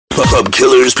Club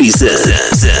Killers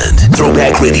present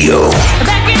Throwback Radio.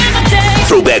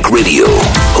 Throwback Radio,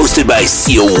 hosted by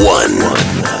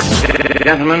CO1.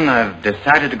 Gentlemen, I've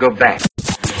decided to go back.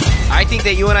 I think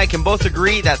that you and I can both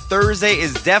agree that Thursday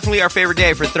is definitely our favorite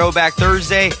day for Throwback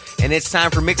Thursday, and it's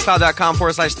time for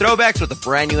Mixcloud.com/throwbacks with a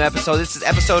brand new episode. This is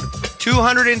episode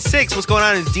 206. What's going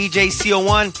on is DJ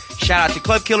CO1. Shout out to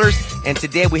Club Killers, and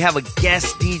today we have a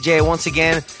guest DJ once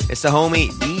again. It's the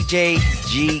homie DJ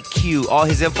GQ. All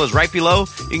his info is right below.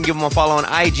 You can give him a follow on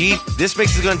IG. This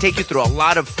mix is going to take you through a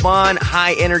lot of fun,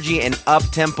 high energy, and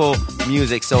up-tempo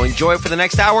music. So enjoy it for the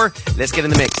next hour. Let's get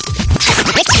in the mix.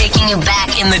 Taking you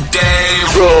back in the day.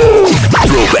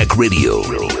 Throwback Radio.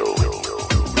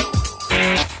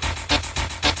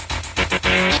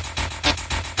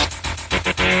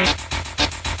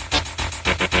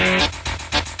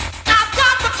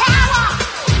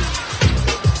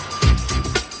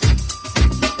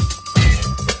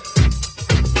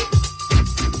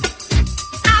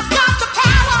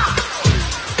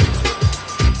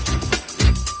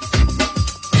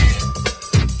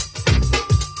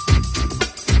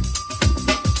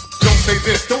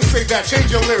 That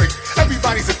change your lyric.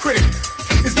 Everybody's a critic.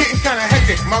 It's getting kind of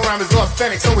hectic. My rhyme is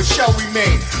authentic, so it shall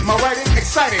remain. My writing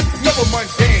exciting, never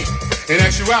mundane. In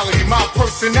actuality, my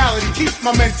personality keeps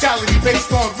my mentality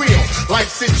based on real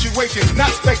life situations,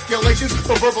 not speculations,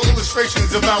 but verbal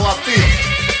illustrations of how I feel.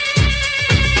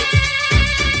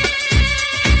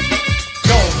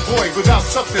 Void without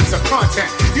substance or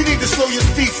content. You need to slow your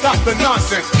speed, stop the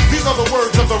nonsense. These are the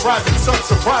words of the rising sun,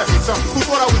 surprising some who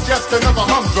thought I was just another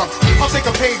humdrum. I'll take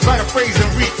a page, write a phrase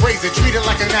and rephrase it, treat it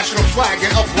like a national flag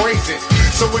and upraise it,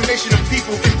 so a nation of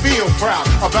people can feel proud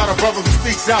about a brother who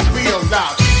speaks out real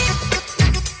loud.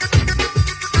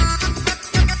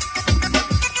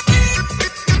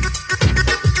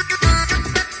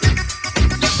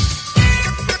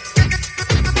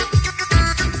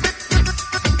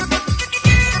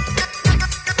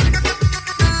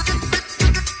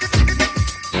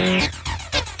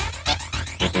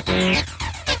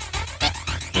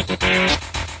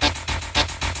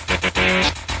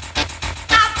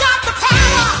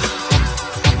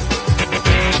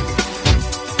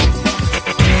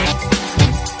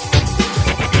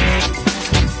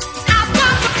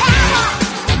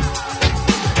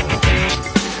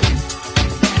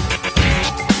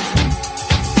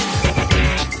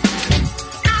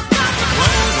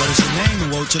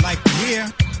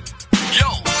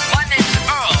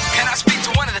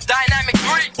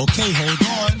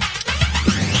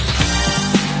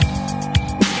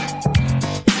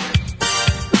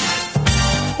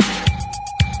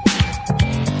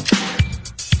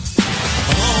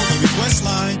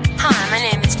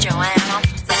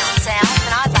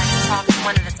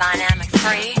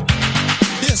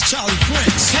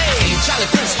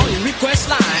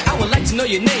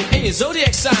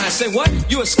 Say what?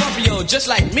 You a Scorpio just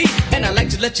like me, and I like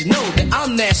to let you know that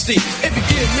I'm nasty. If you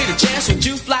give me the chance, would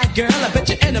you fly, girl? I bet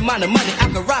you any amount of money I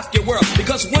can rock your world.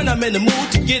 Because when I'm in the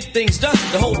mood to get things done,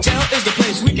 the hotel is the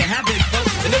place we can have it fun.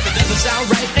 And if it doesn't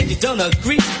sound right and you don't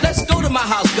agree, let's go to my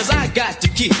house, cause I got the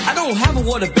key. I don't have a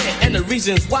water bed, and the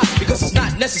reason's why, because it's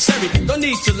not necessary, don't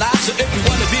need to lie. So if you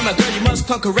wanna be my girl, you must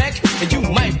come correct, and you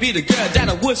might be the girl that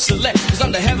I would select. Cause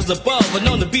I'm the heavens above, but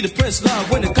known to be the prince love.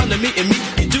 When it come to meeting me,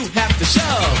 you do have to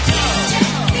shove.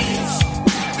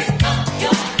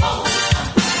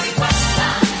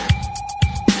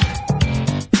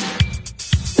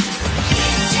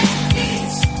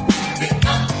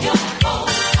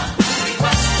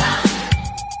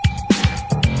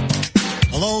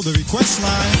 Hello, the request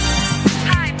line.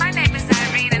 Hi, my name is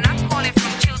Irene, and I'm calling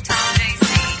from Chilltown, JC.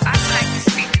 I would like to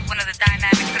speak to one of the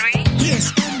Dynamic 3.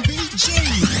 Yes, MBG.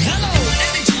 Hello,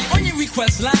 MBG on your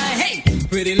request line. Hey,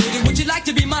 pretty lady, would you like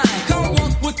to be mine? Come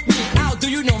walk with me, I'll do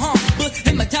you no harm, but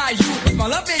hypnotize you with my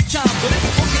love and charm. But if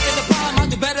you won't get in the problem, I'll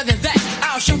do better than that.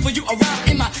 I'll shuffle you around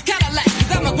in my Cadillac,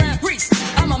 cause I'm a grand priest,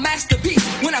 I'm a masterpiece.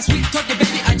 When I sweet talk you,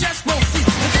 baby, I just won't see.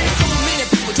 But there's so many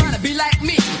people trying to be like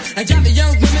me, and drive the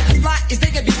young women as fly as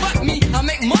they can be. Fuck me, I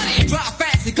make money, drive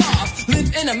fancy cars,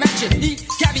 live in a mansion, eat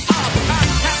caviar. I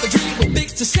have a dream with big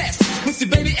success, with the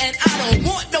baby, and I don't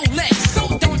want no less. So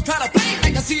don't try to play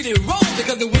like I see the road,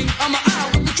 because the wing on my eye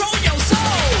will control your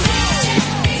soul.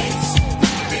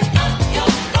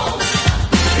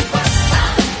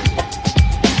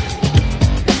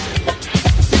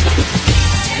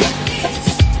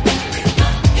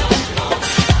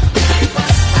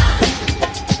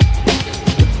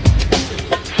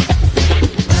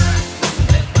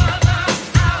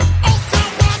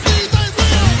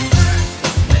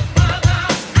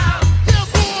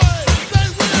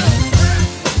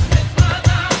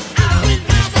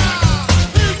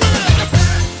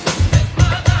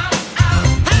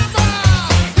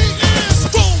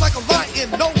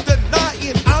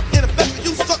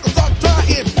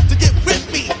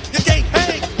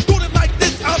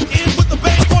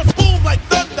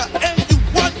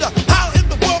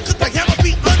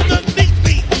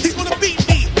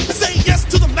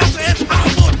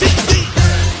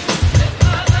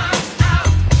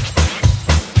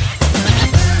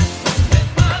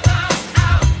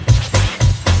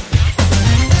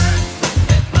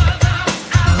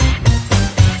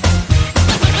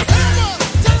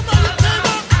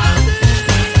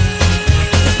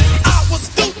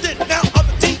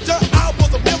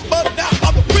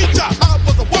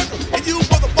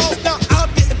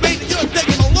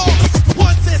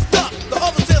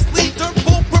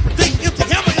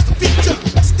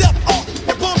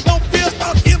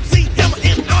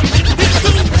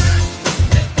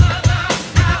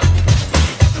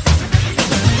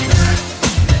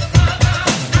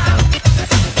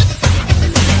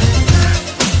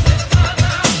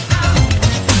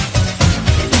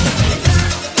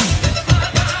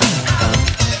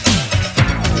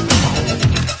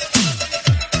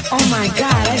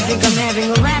 having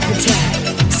a rap attack.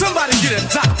 Somebody get a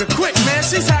doctor quick, man.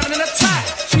 She's having an attack.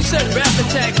 She said rap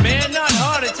attack, man, not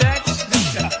heart attack.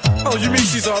 Oh, you mean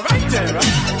she's alright then,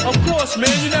 right? Of course,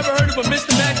 man. You never heard of a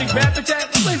Mr. Magic rap attack?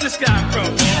 Where's this guy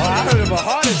from, man? Oh, I heard of a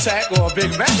heart attack or a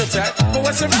big rap attack. But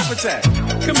what's a rap attack?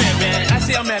 Come here, man. I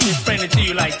see I'm having to explain it to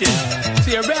you like this.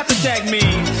 See, a rap attack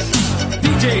means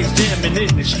DJs jamming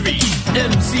in the street,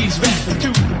 MCs rapping to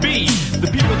the beat. The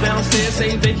people downstairs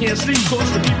say they can't sleep, cause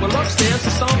the people upstairs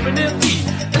are stomping their feet.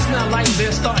 It's not like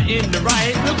they're starting to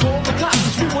riot. We'll call the cops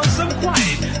cause we want some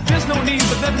quiet. There's no need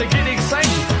for them to get excited.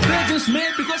 They're just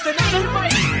mad because they're not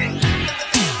invited.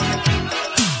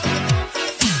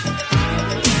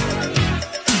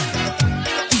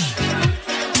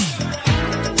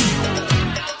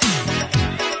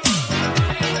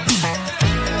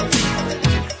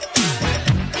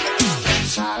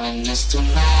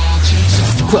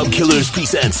 Club Killers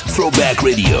presents Throwback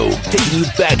Radio, taking you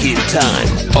back in time,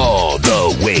 all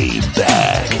the way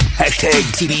back. Hashtag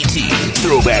TBT,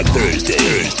 Throwback Thursday.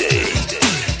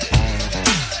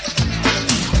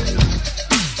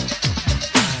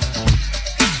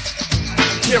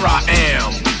 Here I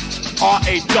am,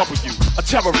 R.A.W., a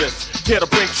terrorist. Here to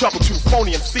bring trouble to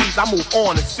phony MCs. I move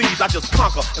on and seize. I just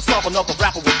conquer and solve another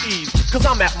rapper with ease. Cause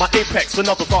I'm at my apex when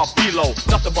others are below.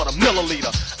 Nothing but a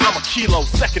milliliter. I'm a kilo,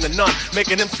 second to none.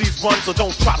 Making MCs run, so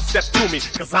don't try to step to me.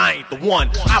 Cause I ain't the one.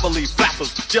 I believe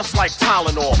rappers just like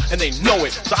Tylenol, and they know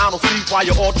it. So I don't see why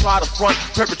you all try to front,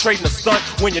 perpetrating a stunt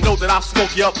when you know that I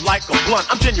smoke you up like a blunt.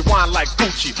 I'm genuine like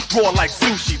Gucci, raw like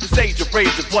sushi. This age of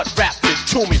rage is what rap did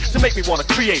to me. To make me wanna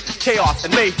create chaos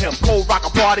and mayhem. Cold rock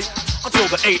a party until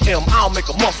the 8 a.m. I'll make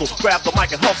a muscle, grab the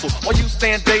mic and hustle. While you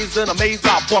stand dazed and amazed,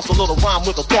 I'll bust a little rhyme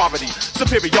with authority,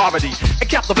 superiority, and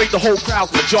captivate the whole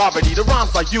crowd's majority. The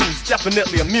rhymes I use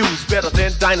definitely amuse, better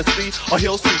than Dynasty or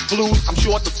Hill Street Blues. I'm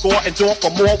sure to score and door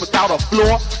for more without a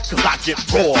floor, cause I get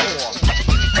raw.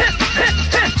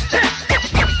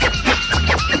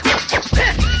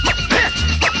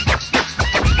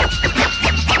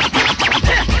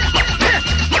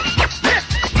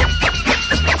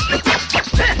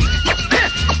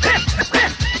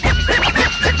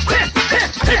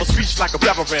 Like a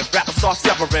reverend, rappers start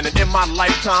severing. And in my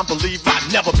lifetime, believe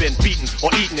I've never been beaten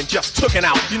or eaten and just tooken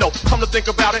out. You know, come to think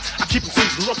about it, I keep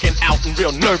MCs looking out and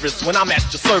real nervous when I'm at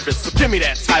your service. So give me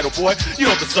that title, boy, you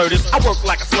don't deserve this. I work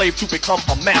like a slave to become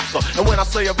a master. And when I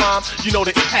say a rhyme, you know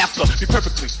that it has to be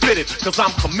perfectly fitted. Cause I'm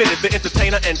committed, the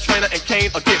entertainer and trainer and Kane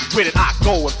are get with it. I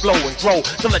go and flow and grow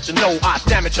to let you know I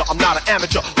damage you. I'm not an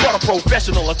amateur, but a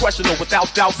professional, unquestionable, without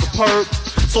doubt, superb.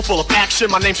 So full of action,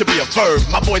 my name should be a verb.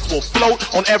 My voice will float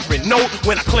on every note.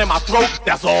 When I clear my throat,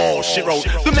 that's all shit wrote.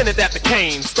 The minute that the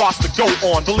cane starts to go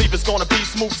on, believe it's gonna be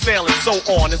smooth sailing, so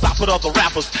on. As I put other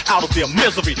rappers out of their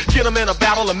misery, get them in a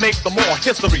battle and make them more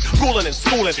history. Ruling and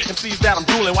schooling, MCs that I'm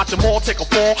dueling, watch them all take a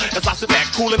fall as I sit back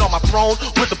cooling on my throne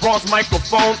with the bronze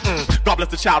microphone. God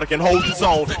bless the child that can hold his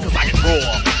own, cause I can roar.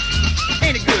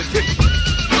 Ain't it good, Dick?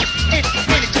 Ain't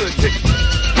it good, Dick?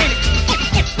 Ain't it good, Dick?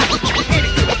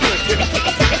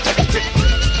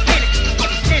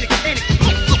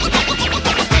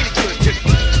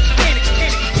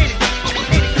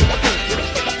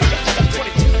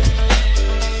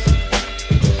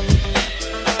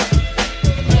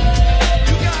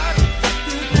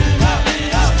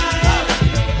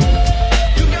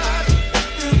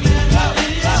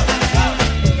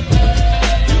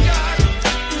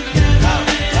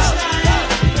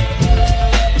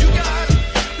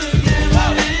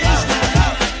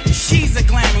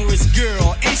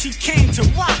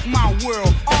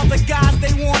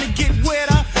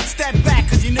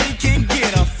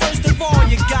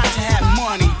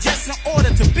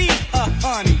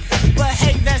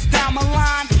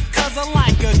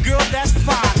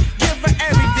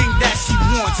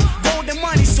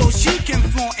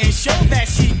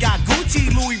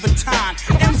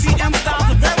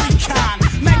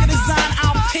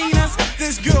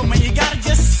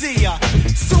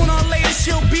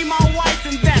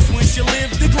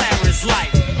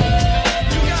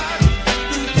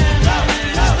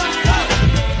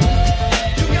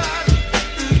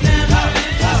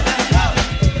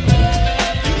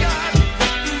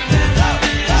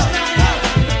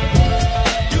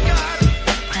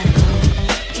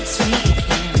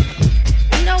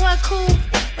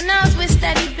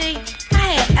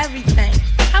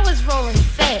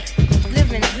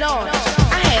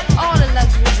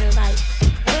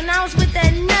 I was with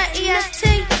that nut EST,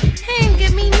 he didn't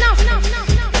give me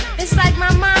nothing.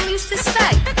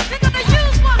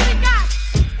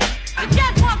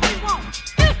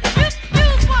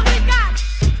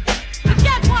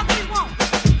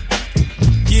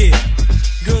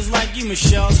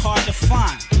 hard to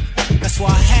find. That's why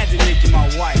I had to make you my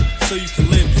wife, so you can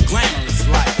live the glamorous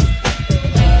life.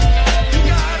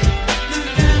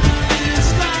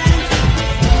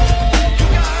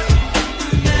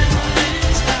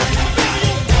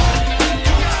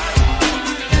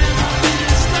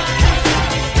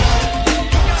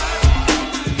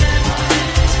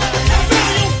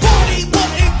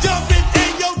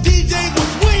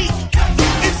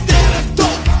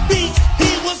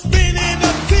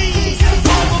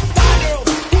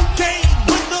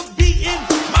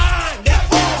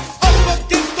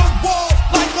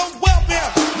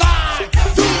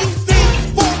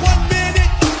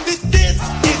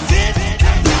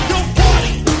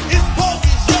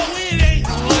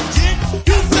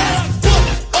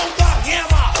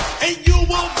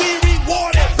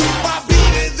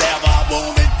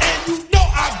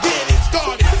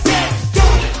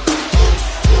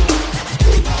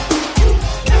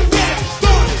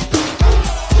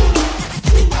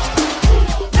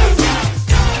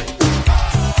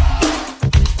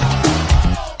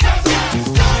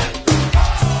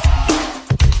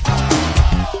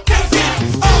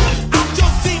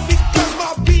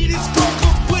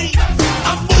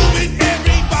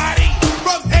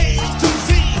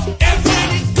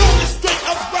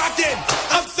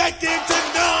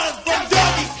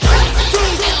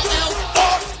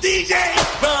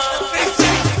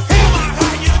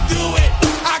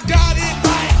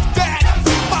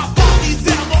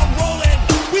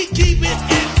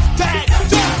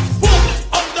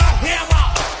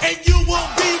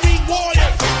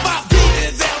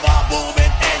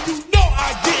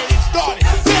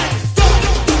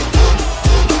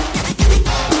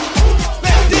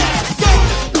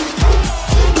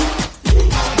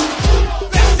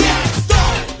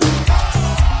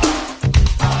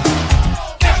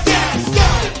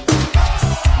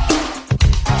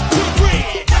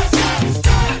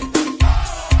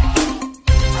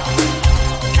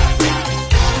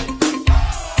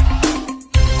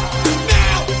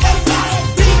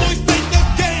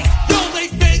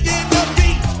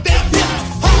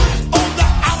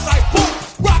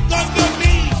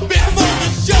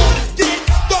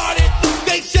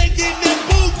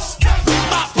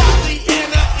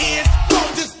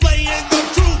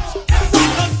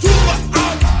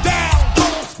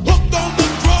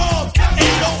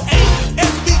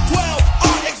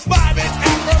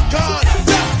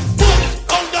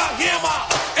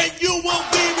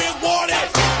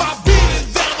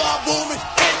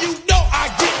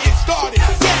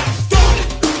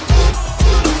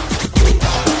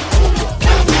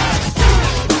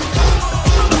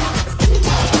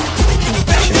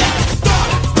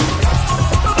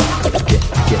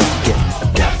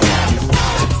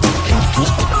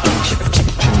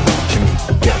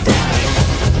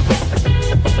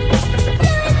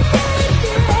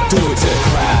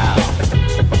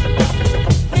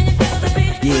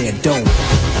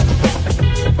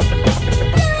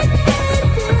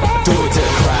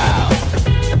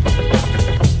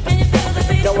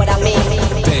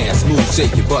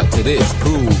 Shake your butt to this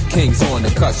groove. Kings on the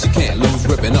cuss, you can't lose.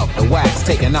 Ripping up the wax,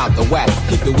 taking out the whack.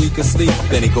 Keep the weak asleep,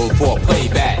 then he goes for a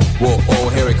playback. Whoa, oh,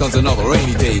 here it comes another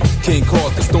rainy day. King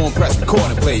calls the storm, press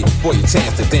record and play. For your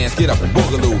chance to dance, get up and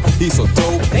boogaloo. He's so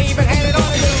dope, they even had it on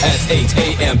the news.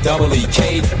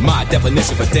 S-H-A-M-E-E-K, my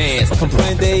definition for dance.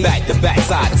 Comprende? Back to back,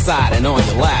 side to side, and on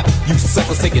your lap. You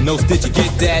suckers taking notes, did you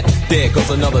get that? There goes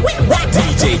another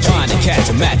DJ trying to catch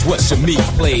a match. What Shamik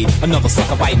played? Another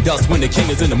sucker biting dust when the king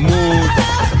is in the mood.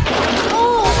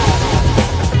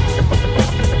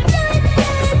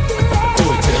 Do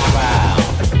it to the crowd.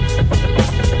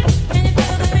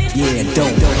 Yeah,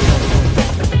 don't.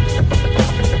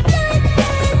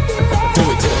 Do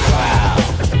it to the crowd.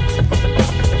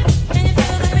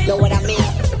 Know what I mean?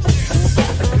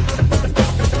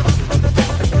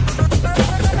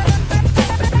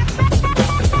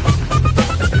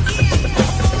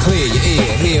 Clear your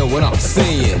ear, hear what I'm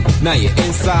saying. Now you're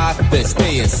inside, then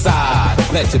stay inside.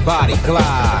 Let your body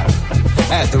glide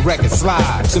as the record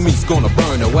slides. Shamik's gonna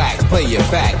burn the wax, play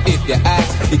it back. If you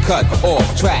ask, he cut off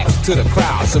tracks to the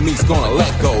crowd. Shamik's gonna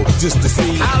let go just to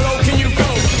see how low can you go.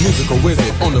 Musical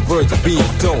wizard on the verge of being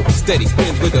dope. Steady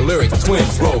spins with the lyrics,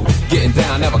 twins roll. Getting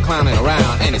down, never clowning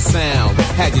around, and it sound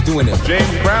had you doing it.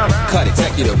 James Brown. Cut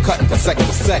executive, cutting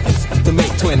consecutive seconds to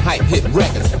make twin hype hit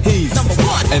records. He's number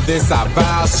one, and this I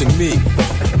vow, Shamik.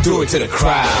 Do it to the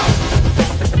crowd.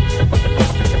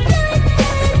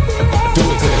 Do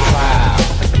it to the crowd.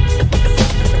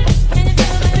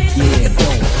 Yeah,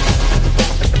 don't.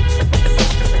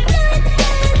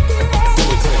 Do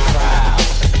it to the crowd.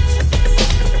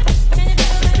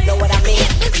 Know what I mean?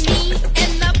 It was me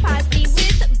and the posse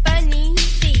with Bunny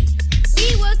C.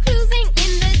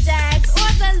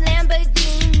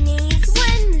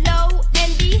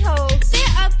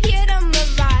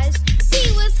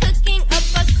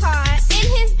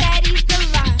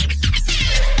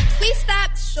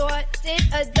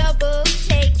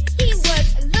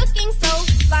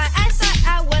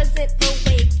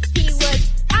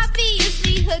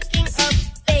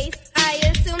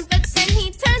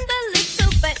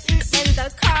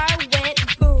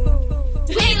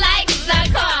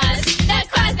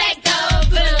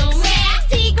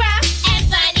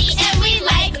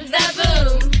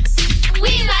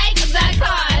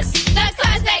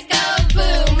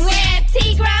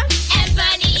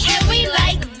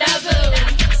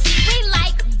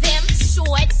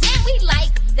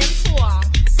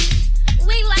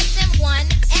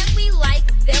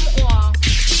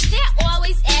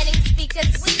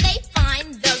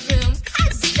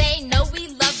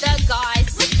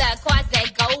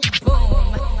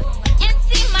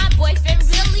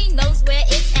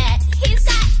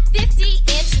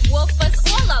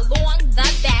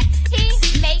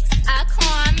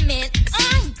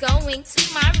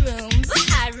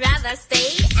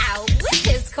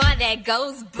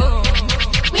 goes boom.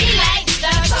 We like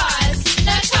the cars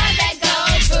that go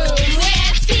boom.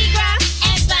 We're Tigra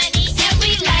and Bunny, and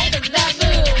we like the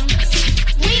boom.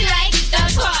 We like the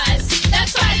cars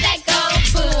that go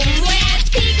boom. We're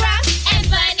Tigra and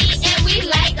Bunny, and we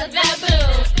like the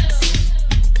boom.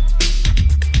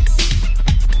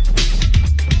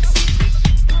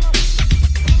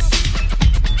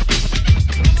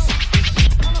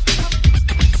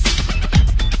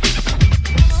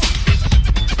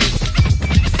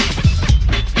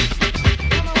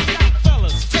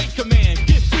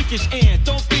 And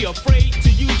don't be afraid to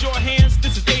use your hands.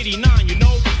 This is 89, you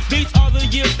know. These are the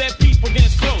years that people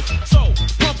dance close. So,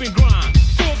 pump and grind,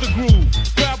 feel the groove.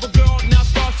 Grab a girl, now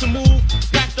start to move.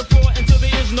 Pack the floor until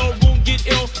there is no room. Get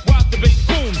ill, rock the bass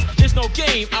booms. There's no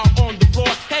game out on the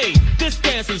floor. Hey, this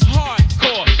dance is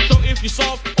hardcore. So if you're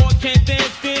soft or can't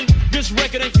dance, then this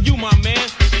record ain't for you, my man.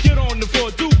 Get on the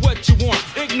floor, do what you want.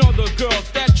 Ignore the girls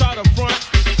that try to front.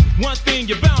 One thing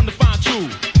you're bound to find true.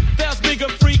 There's bigger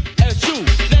freak as you.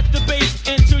 Let the bass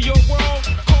into your world.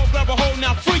 Call, grab a hold,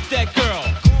 now freak that girl.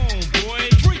 Go on, boy,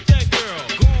 freak that girl.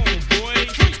 Go on, boy,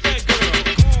 freak that girl.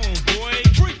 Go on, boy,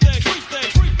 freak that girl.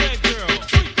 Freak that girl.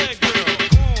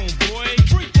 Go on, boy,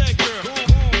 freak that girl.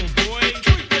 Go on, boy,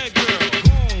 freak that girl.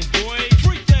 Go on, boy,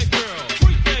 freak that girl.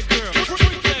 Freak that girl.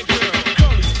 Freak that girl.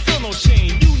 Girlies, feel no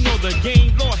shame. You know the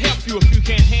game. Lord help you if you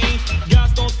can't hang.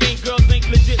 Guys don't think girls ain't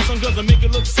legit. Some girls will make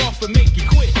it look soft and make you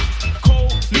quit.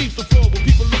 Cold, leave the floor with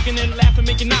people looking and laughing,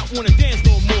 make you not want to dance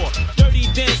no more. Dirty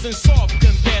dancing soft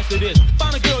compared to this.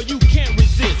 Find a girl you can't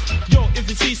resist. Yo, if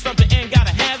you see something and gotta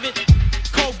have it,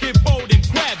 cold, get bold and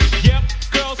grab it. Yep,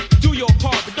 girls, do your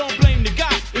part, but don't blame the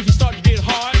guy if you start to get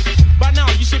hard. By now,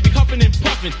 you should be huffing and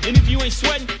puffing, and if you ain't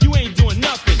sweating, you ain't doing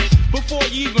nothing. Before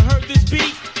you even heard this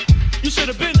beat, you should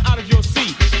have been out of your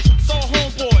seat. So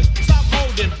homeboys, stop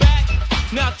holding back.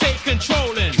 Now take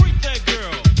control and freak that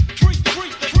girl.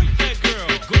 Freak that girl.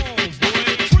 Go on,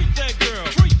 boy. Freak that girl.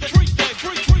 Freak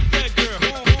that girl.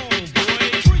 Go on, boy.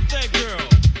 Freak that girl.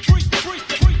 Freak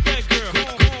that girl.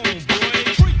 Go on, boy.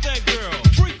 Freak that girl.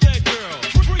 Freak that girl.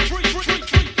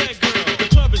 Freak that girl. The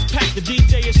club is packed, the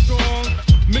DJ is strong,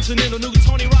 mixing in a new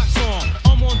Tony Rock song.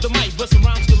 I'm on the mic, busting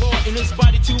rhymes galore in this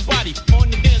body to body on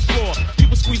the dance floor.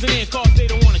 People squeezing in cause they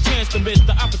don't want a chance to miss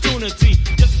the opportunity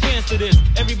just to dance to this.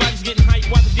 Everybody's getting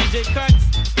hyped while the DJ cuts.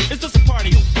 Is this a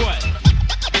party or what?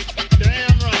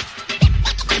 Damn right.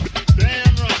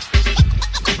 Damn right.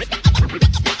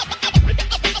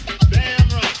 Damn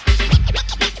right.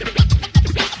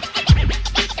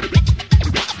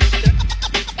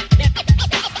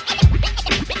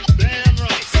 Damn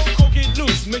right. So coke it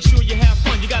loose, make sure you have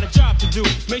fun. You got a job to do,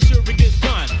 make sure it gets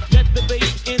done. Let the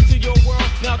bass into your world.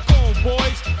 Now go on,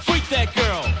 boys, freak that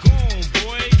girl. Go on,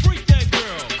 boy, freak that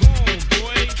girl. Go on,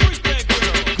 boy, freak that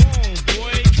girl. Go on,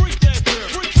 boy, freak that girl.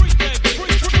 Freak that girl.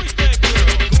 Freak that girl.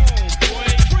 Go on, boy,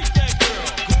 freak that girl.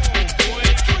 Go on, boy,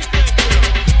 freak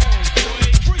that girl. Go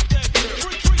on, boy, freak that girl.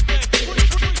 Freak that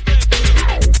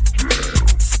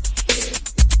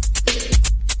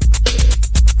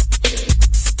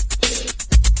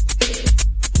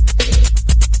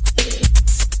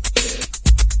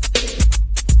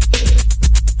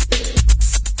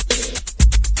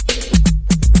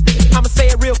I'ma say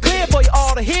it real clear for you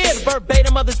all to hear. The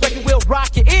verbatim of this record will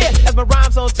rock your ear. As my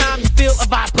rhymes on time, you feel a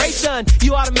vibration.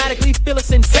 You automatically feel a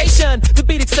sensation. The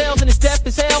beat excels and it's deaf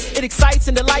as hell. It excites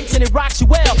and delights and it rocks you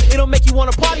well. It'll make you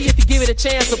wanna party if you give it a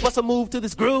chance. So bust a move to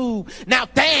this groove. Now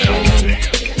damn.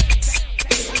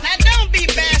 Now don't be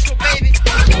bashful, baby.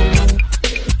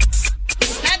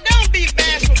 Now don't be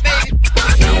bashful, baby.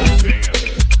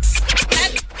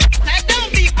 Now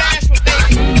don't be bashful,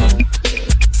 baby.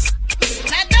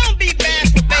 Now don't be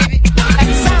bashful, baby. As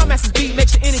the sound master's beat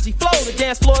makes your energy flow, the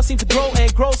dance floor seems to grow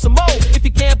and grow some more. If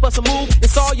you can't bust a move,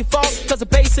 it's all your fault. Cause the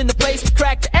bass in the place to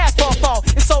crack the asphalt fall.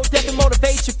 It's so deaf and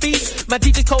motivates your feet. My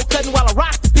DJ cold cutting while I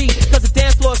rock the beat. Cause the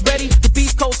dance floor is ready, the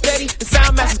beat's cold steady. The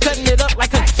sound master's cutting it up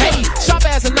like a jetty. Sharp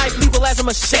as a knife, lethal as a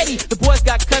machete. The boys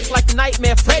got cuts like the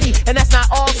Nightmare Freddy. And that's not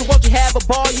all, so won't you have a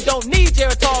ball? You don't need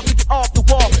Geritol to get off the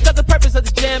wall. Cause the purpose of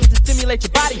the jam is to stimulate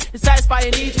your body, to satisfy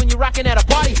your needs when you're rocking at a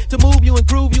party, to move you and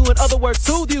groove you, in other words,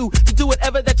 soothe you, to do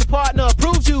whatever that your partner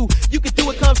approves you. You can do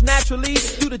it comes naturally,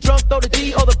 do the drum, throw the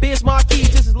D, or the Biz Marquee,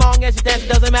 just as long as you dance, it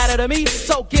doesn't matter to me.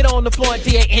 So get on the floor and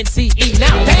D-A-N-C-E,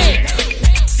 now dance.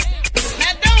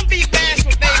 Now don't be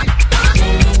bashful, baby.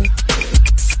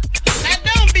 Now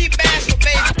don't be bashful,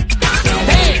 baby.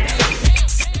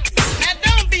 Dance. Now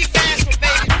don't be bashful,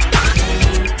 baby.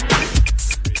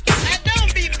 Now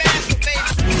don't be bashful,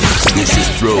 baby. This is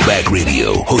Throwback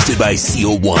Radio, hosted by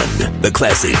CO1. The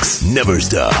classics never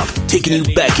stop, taking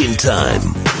you back in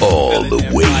time. all the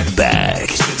way back.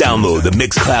 Download the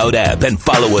Mixcloud app and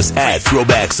follow us at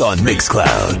Throwbacks on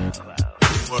Mixcloud.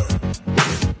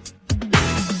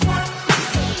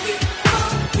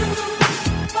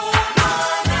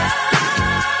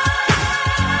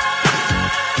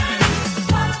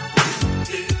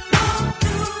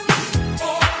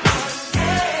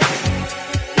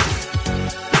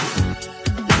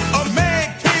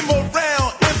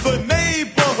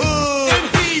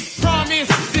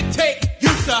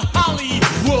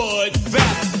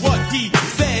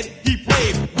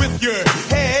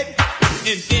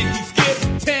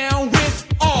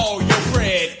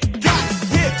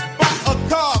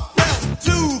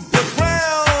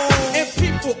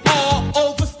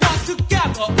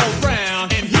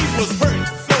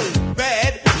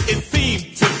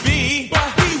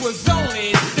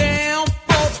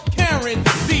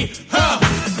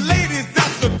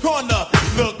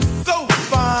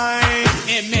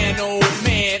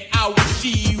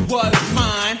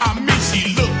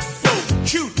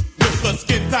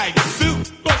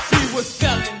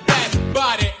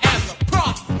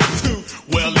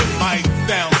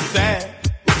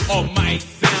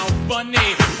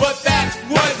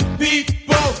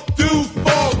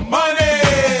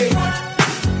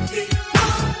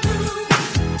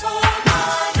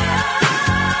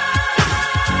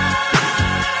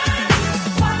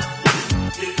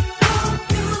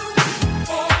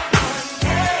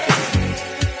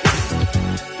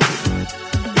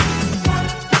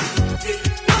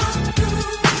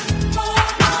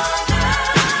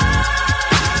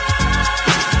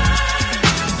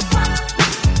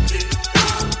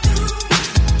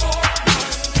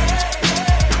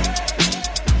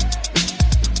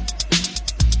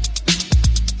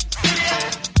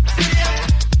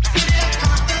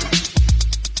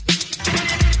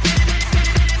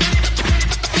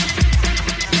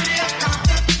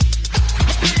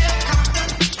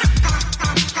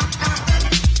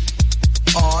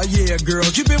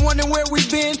 Girls, you've been wondering where we've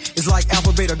been? It's like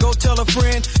Alpha Beta, go tell a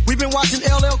friend. We've been watching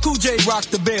LL Cool J rock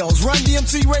the bells. Run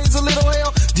DMC raise a little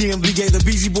hell. DMV gave the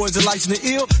Beastie Boys a license to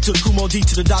ill. Took Kumo D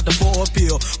to the doctor for a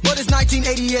pill. But it's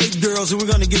 1988, girls, and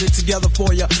we're gonna get it together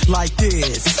for you like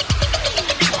this.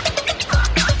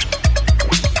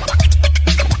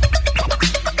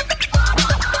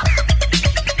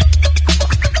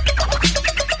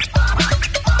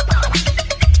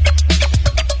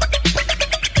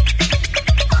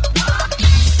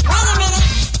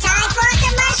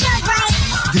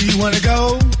 Wanna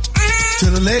go to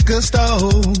the liquor store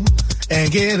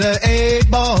and get an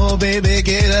 8-ball, baby,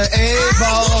 get an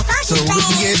 8-ball, so we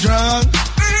can get drunk,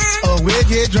 oh, we'll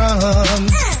get drunk,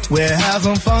 we'll have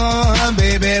some fun,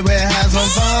 baby, we'll have some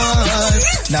fun.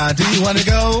 Now do you wanna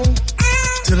go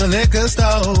to the liquor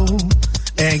store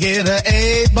and get an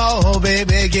 8-ball,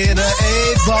 baby, get an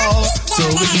 8-ball, so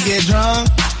we can get drunk,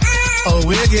 oh,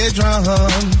 we'll get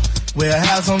drunk. We'll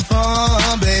have some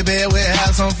fun, baby, we'll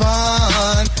have some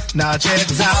fun. Now check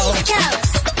us out. East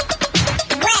Coast,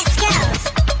 West Coast,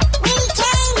 we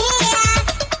came here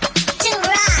to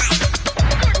rock.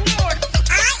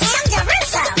 I am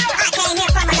Jeruso. I came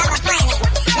here from another planet,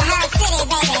 the Hub City,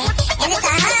 baby, and it's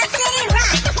a Hub City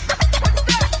rock.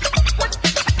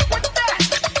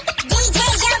 DJ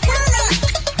Joe Cooley,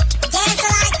 dance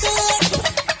like kids,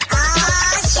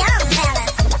 all show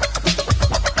fellas.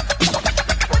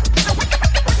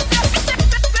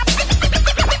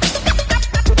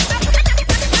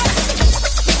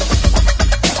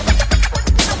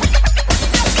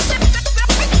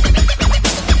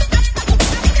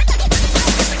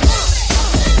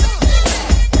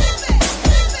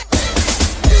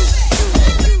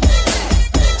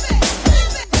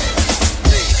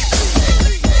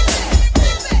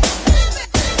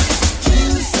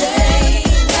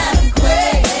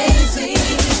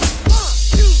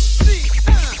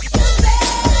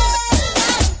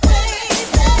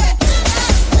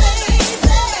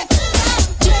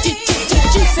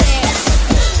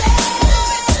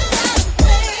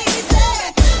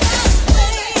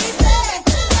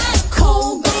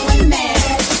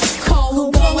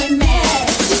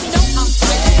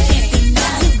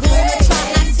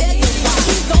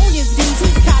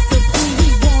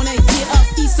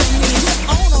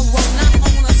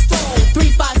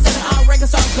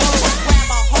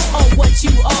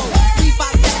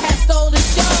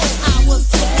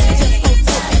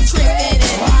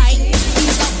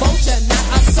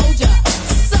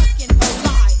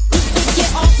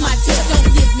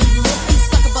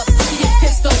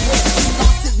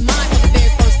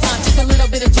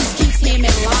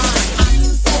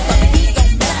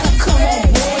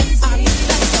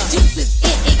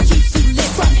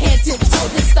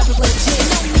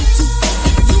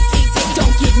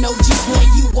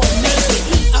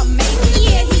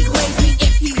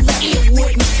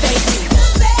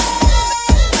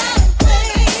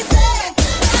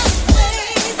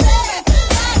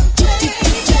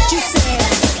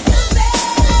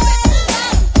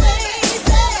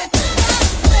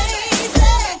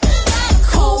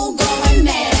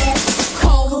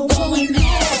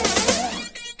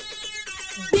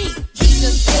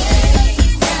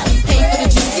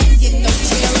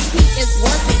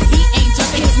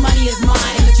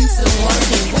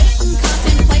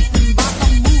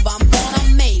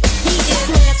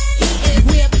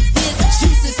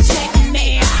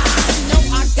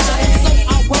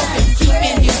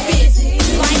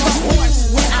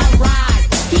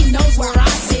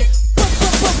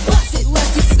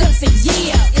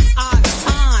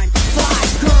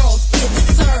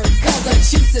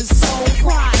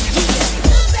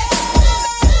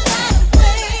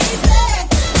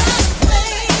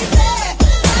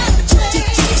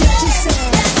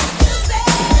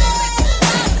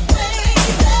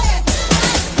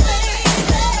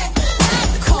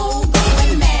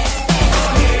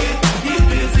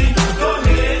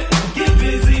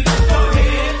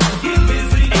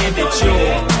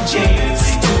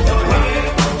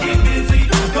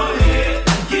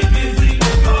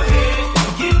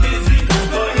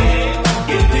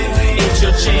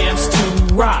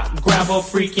 a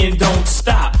freak and don't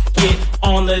stop. Get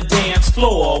on the dance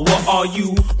floor. What are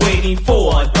you waiting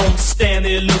for? Don't stand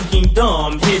there looking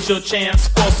dumb. Here's your chance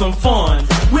for some fun.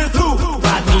 With who?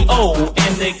 Rodney O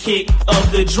and the kick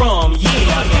of the drum.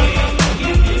 Yeah.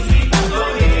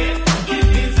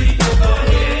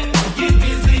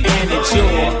 And it's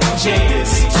your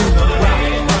chance to rock.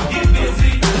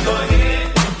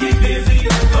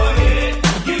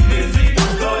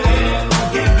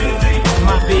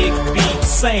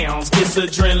 Sounds, gets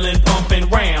adrenaline pumping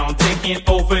round, taking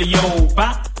over your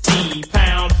body,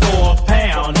 pound for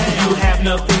pound. You have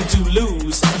nothing to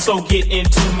lose, so get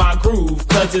into my groove,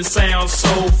 cause it sounds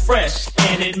so fresh,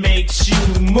 and it makes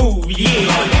you move, yeah.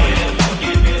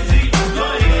 Get busy, go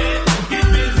ahead, get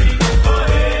busy, go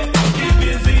ahead, get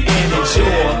busy, and it's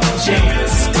your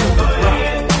chance to rock.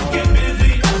 Get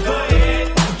busy, go ahead,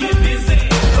 get busy,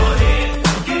 go ahead,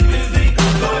 get busy,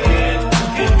 go ahead,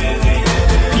 get busy.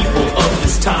 People of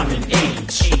this time and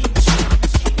age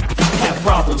have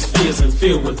problems, fears, and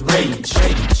filled with rage.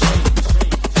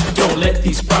 Don't let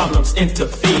these problems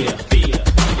interfere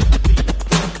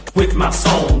with my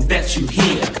song that you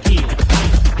hear.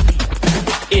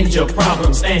 End your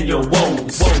problems and your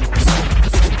woes.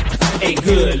 A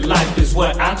good life is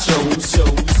what I chose.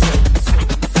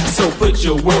 So put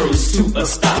your worries to a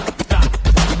stop.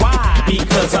 Why?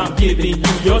 Because I'm giving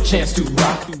you your chance to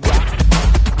rock.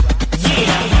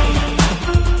 Yeah.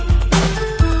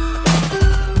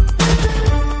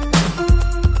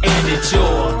 It's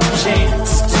your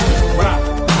chance to rock.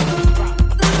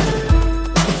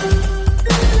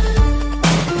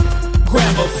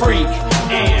 Grab a freak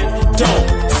and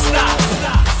don't stop.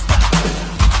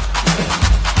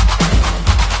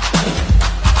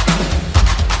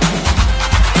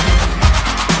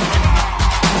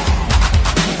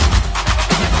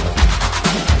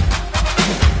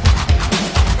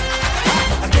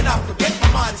 I cannot forget my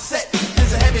mindset.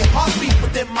 There's a heavy heartbeat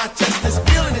within my chest. This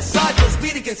feeling inside goes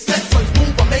beating against set. So it's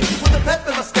move I make it with a pep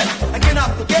in my step. I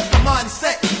cannot forget my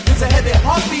mindset. There's a heavy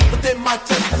heartbeat within my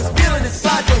chest. This feeling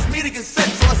inside goes beating against set.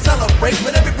 So I celebrate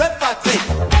with every breath I take.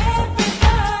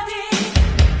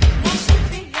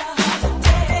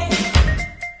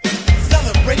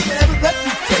 Celebrate with every breath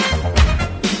you take.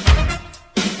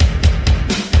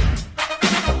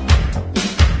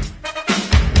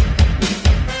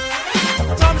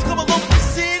 Time has come along with the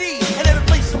city, and every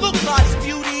place looks like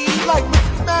beauty. Like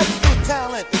Mr. Magical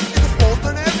talent, in this world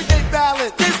an everyday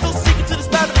ballad. There's no secret to this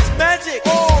battle, it's magic.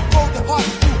 All golden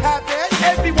hearts you have it.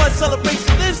 Everyone celebrates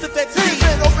and lives the best.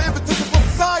 Here's over invitation for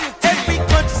society. Every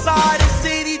countryside and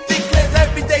city declares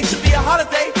every day should be a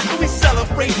holiday. And we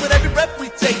celebrate with every breath we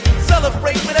take.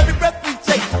 Celebrate with every breath we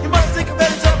take. You must take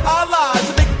advantage of our lives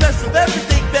and make the best of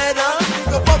everything better.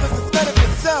 Think of others instead of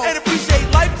yourself. And appreciate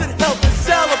life and health and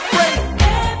celebrate.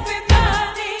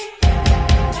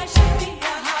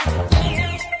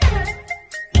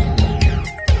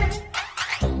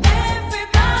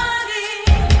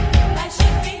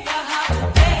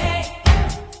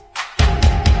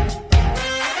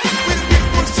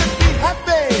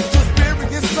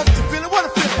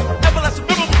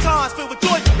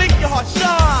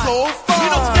 Shine. So fun. You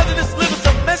know, togetherness lives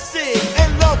a message. And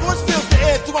love always fills the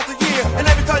air throughout the year. And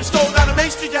every time you stroll down the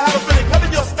main street, you have a feeling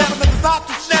coming your style and desire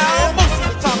to share. Now, most of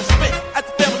the time is spent at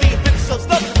the family and finish shows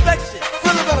love and affection.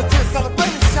 Feeling relatives, celebrate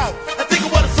and shout. And think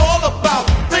of what it's all about.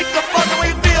 Think about the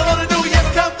way you feel on the New Year's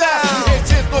countdown. You hear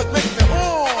cheers, boys making it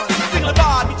on. Sing the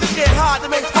vibe, you just get hard to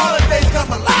make holidays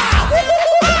come alive.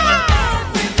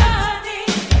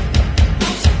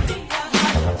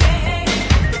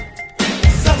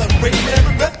 Celebrate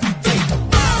every breath you take.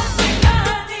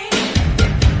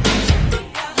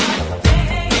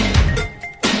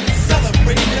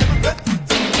 Celebrate every breath you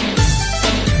take.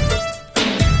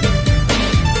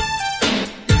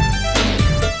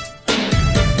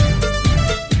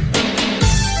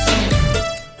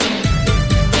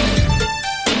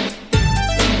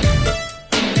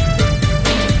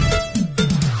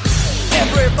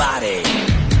 Everybody,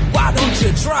 why don't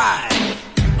you try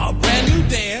a brand new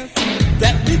dance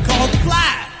that we call the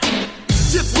fly?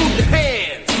 Just move your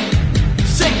hands,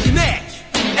 shake your neck,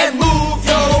 and move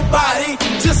your body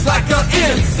just like an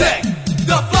insect.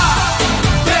 The fly,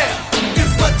 yeah,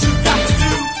 is what you got to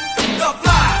do. The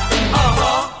fly,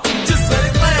 just let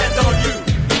it land on you.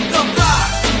 The fly,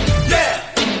 yeah,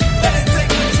 let it take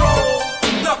control.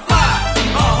 The fly,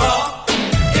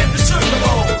 in the sugar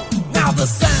bowl. Now the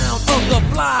sound of the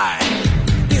fly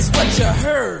is what you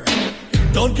heard.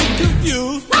 Don't get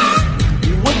confused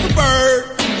with the bird.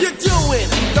 You're doing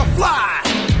the fly,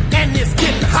 and it's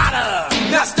getting hotter.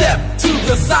 Now step to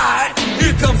the side.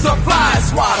 Here comes a fly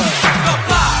swatter. The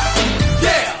fly,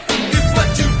 yeah, is what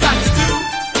you got to do.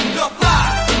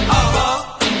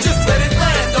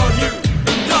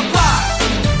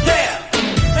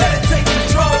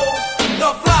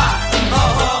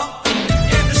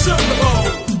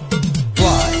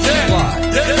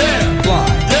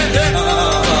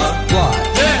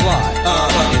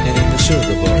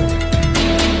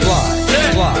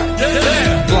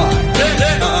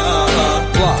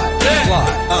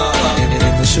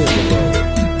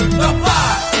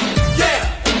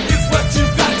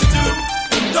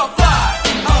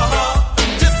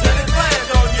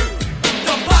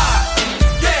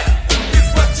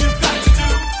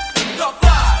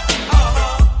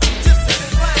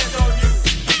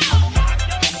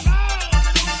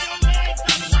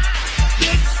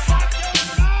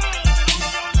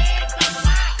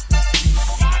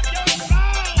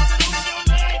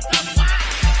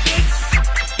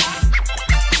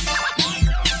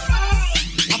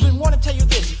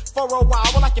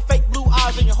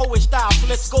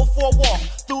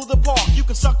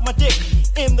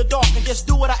 just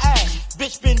do what I ask.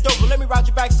 Bitch, bend over, let me ride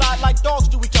your backside like dogs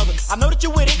do each other. I know that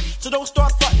you're with it, so don't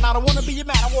start fronting. I don't wanna be your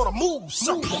man, I wanna move.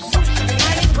 Might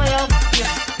as well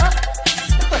just up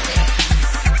the pussy.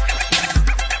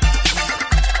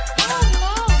 Oh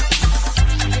no.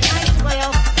 Might as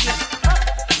well just up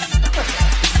the pussy.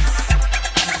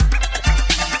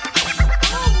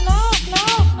 Oh no.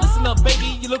 Listen up,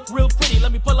 baby, you look real pretty.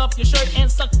 Let me pull up your shirt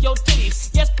and suck your titties.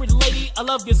 Yes, pretty lady, I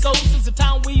love you so. Since the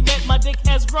time we met, my dick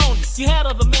has grown. You had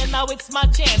other men, now it's my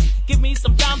chance. Give me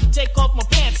some time to take off my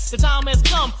pants. The time has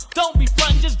come, don't be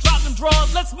frontin', just drop them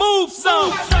drawers. Let's move some.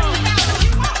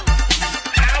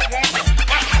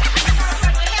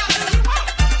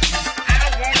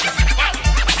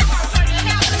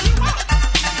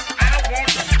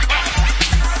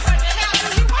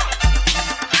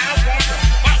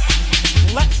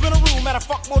 Let's rent a room at a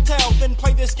fuck motel, then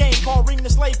play this game called Ring the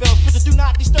Sleigh Bells. Put the do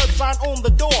not disturb sign on the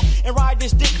door and ride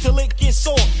this dick till it gets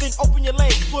sore. Then open your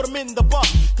legs, put them in the butt,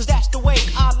 cause that's the way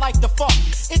I like to fuck.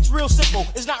 It's real simple,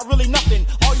 it's not really nothing.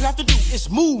 All you have to do is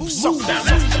move something. Now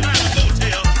let's start a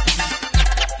motel.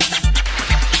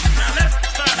 Now let's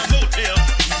start a motel.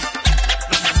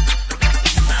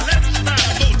 Now let's start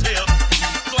a motel.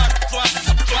 So I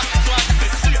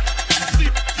can see.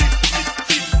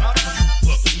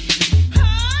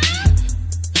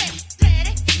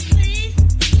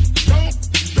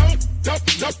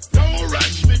 Don't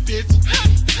rush me, bitch.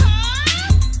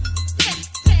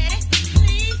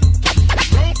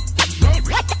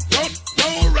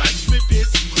 Don't rush me,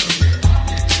 bitch.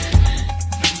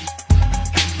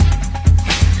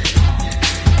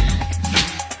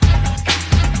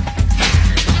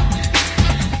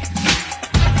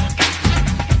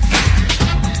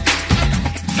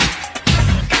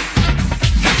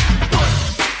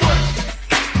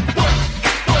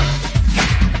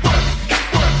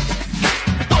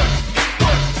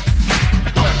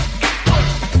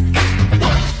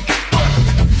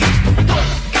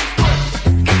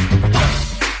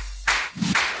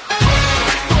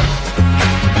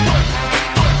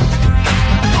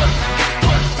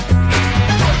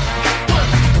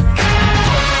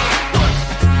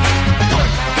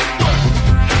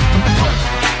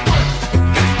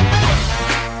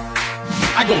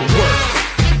 I go to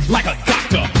work like a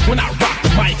doctor. When I rock the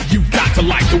mic, you got to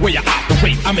like the way I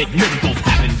operate. I make miracles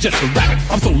happen just a rabbit.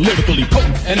 I'm so lyrically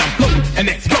potent, and I'm floating and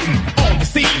exploding on the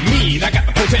scene. Mean, I got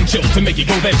the potential to make it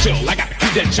go then chill. I got the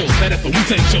credentials that is the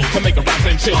essential to make a rap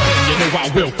and chill. And you know I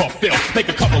will fulfill, make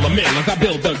a couple of mil as I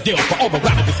build a guild for all the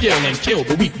rappers to skill and kill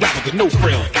the weak rappers with no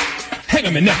frill. Hang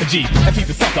him in effigy, if he's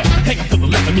a sucker. Hang him to the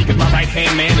left of me, cause my right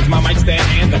hand man is my mic stand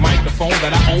and the microphone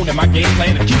that I own. And my game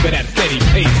plan is keep it at a steady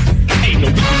pace. Ain't no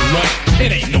reason to rush,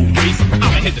 it ain't no race.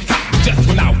 I'ma hit the top just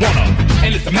when I wanna.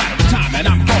 And it's a matter of time, and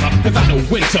I'm gonna, cause I know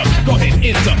winter. Go ahead,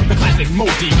 enter the classic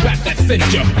Moji rap that sent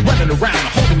you running around,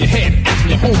 holding your head,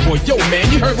 asking your homeboy, yo man,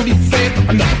 you heard what he said?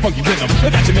 Another funky rhythm.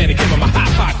 Look at your man and give him a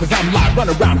high five, cause I'm live, run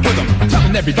around with him.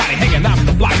 Telling everybody hanging out on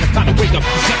the block, it's time to wake up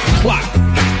and shut the clock.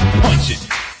 Punch it.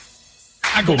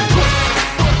 I go to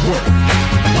work.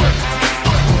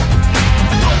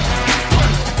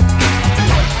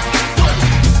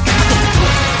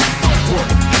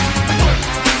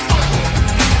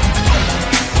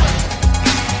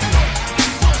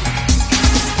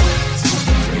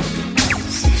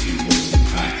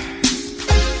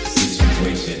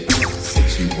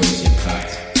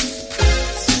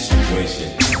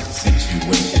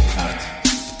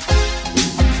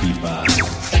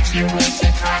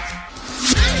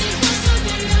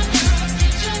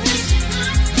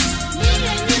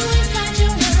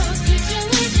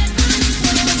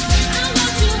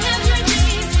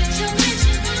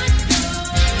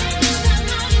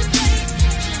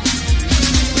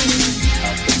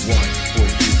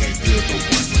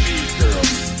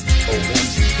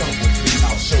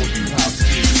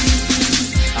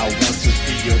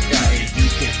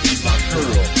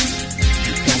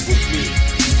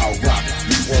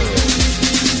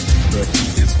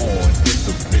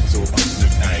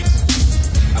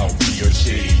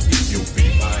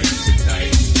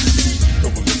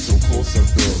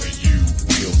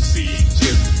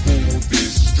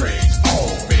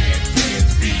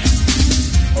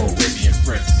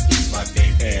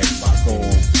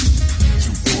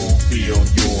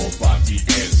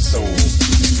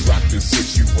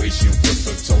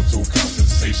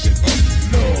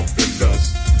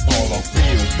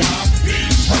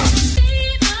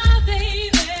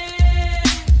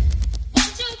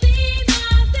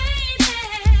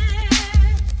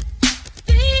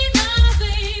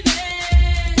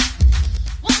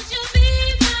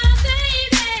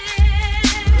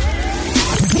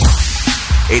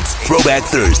 Throwback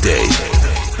Thursday.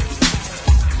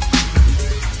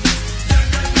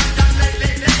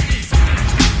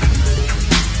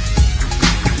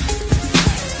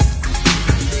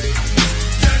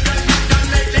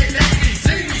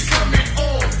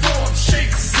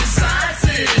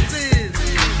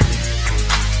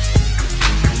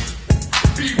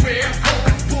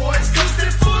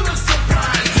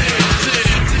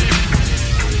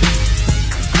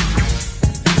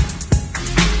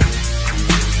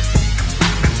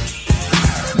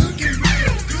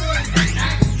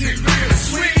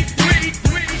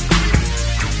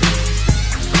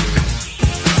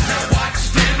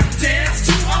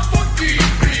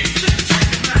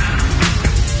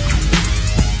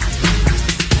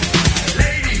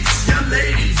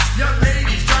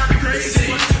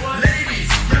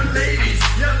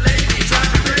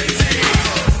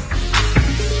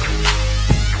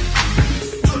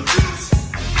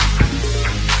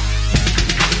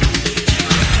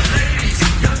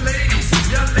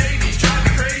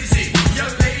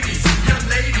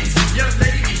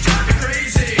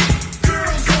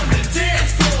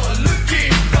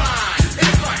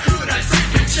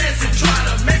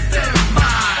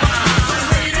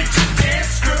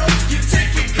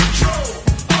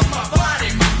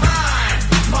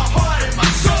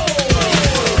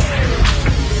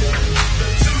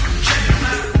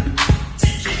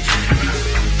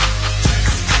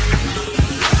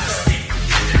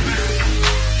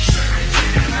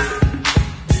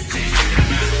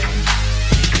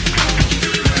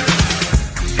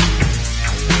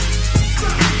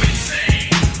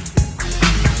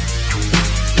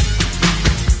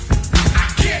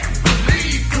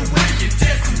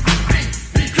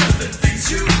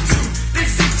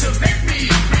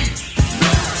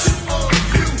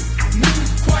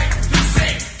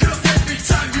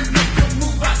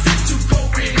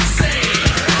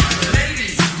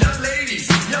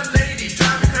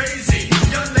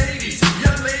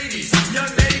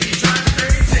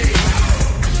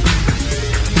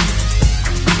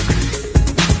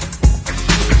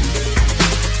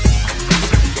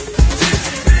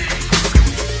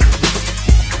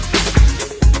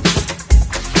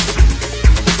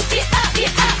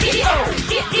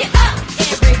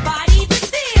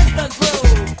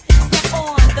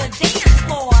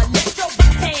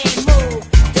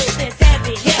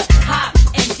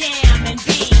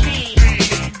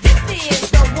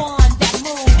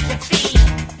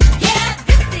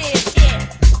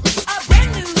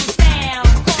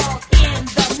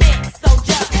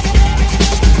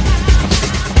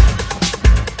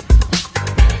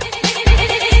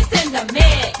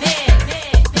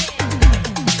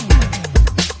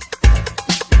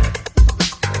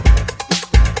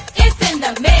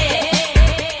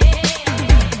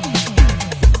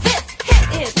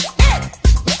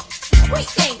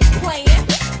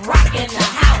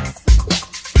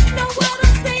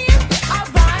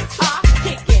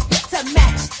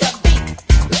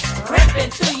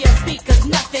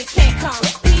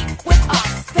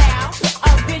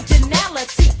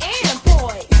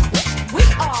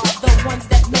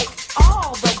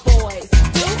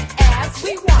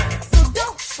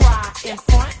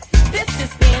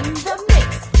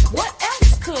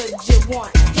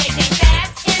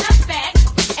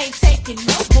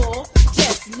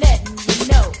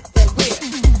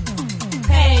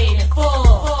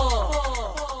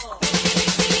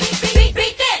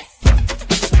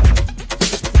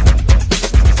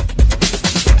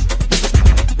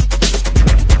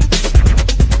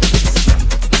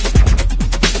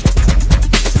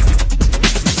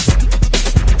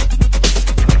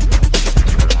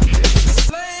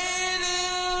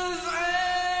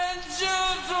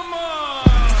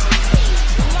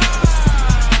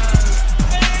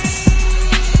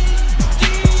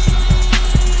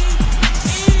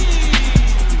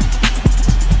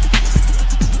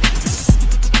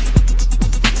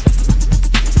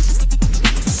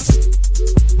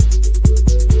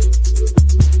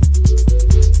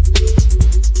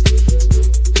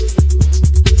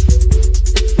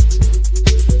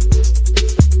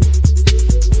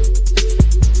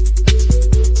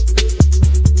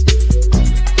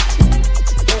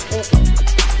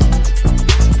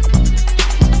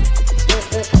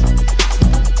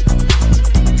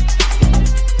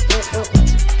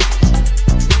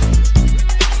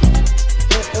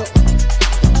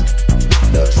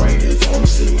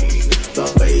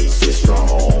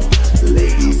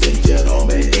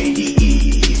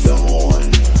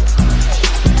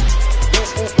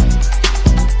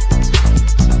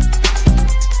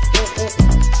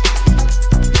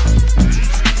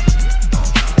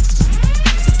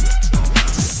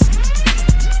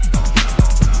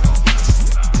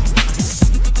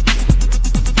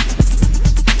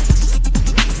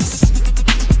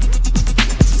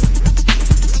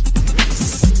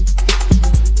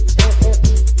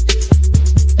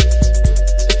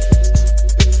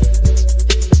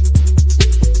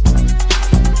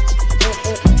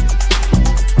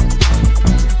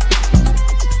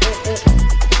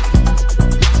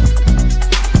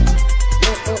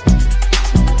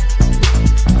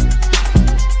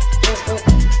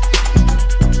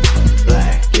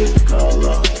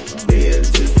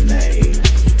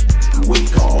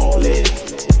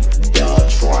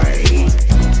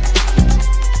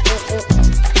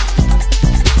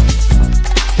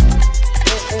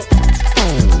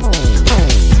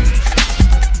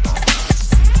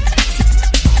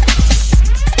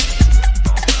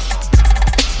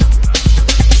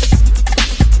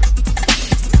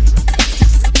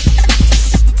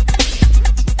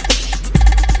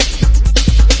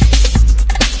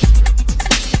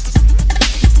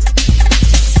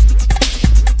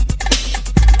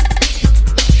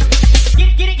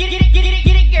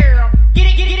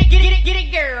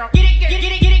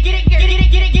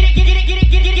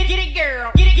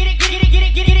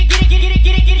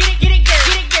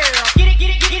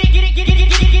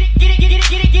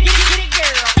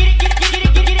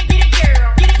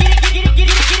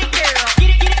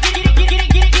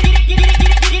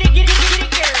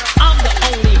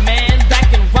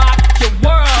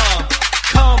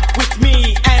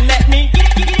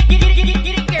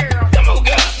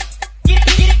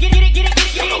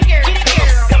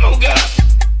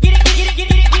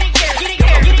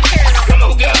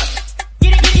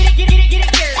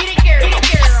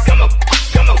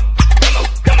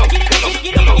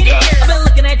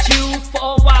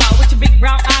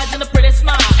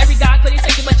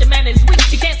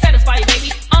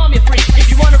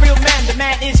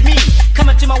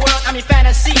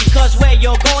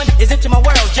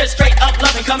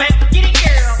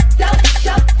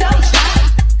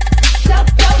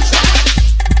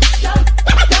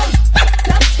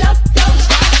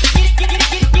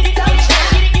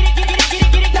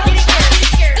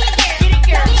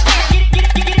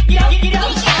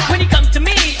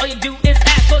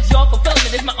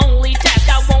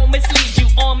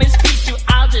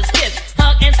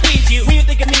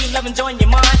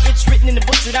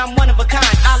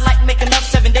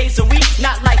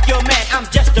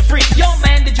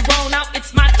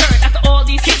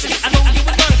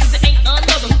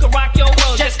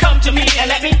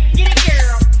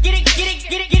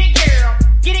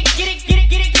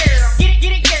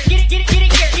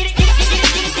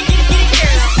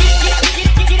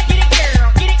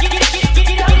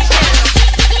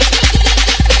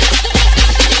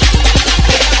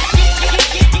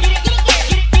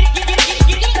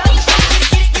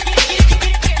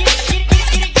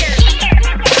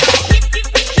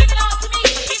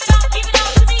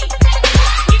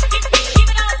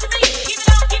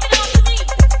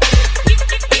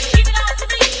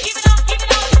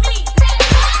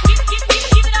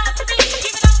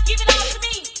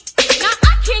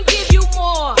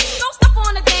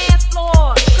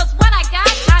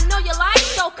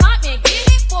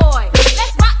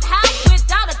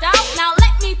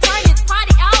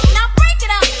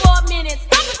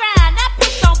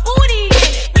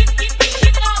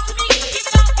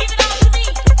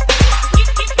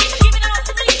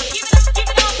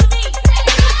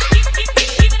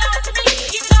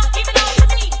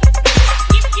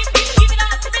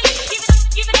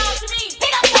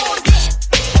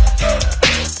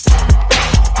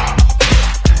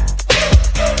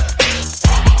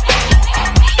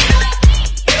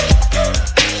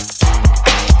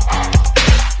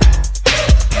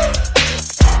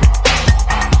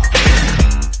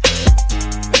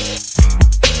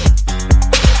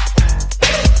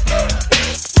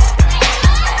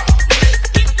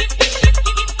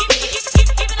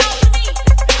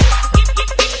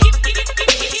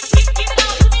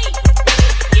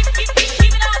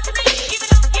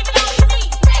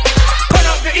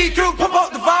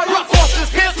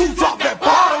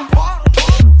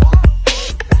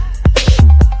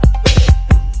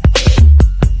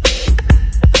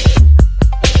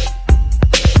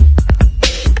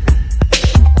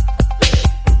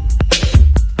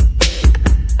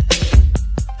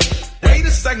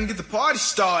 I can get the party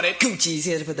started. Gucci's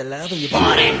here to put the love in your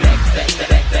body. That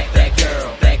girl.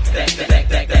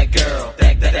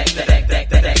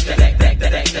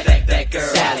 That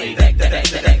girl. Sally. That girl.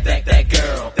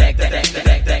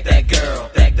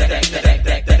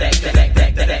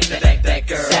 That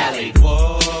girl. Sally.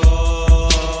 Whoa.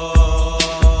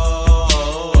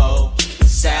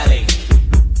 Sally.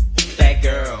 That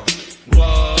girl.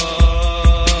 Whoa.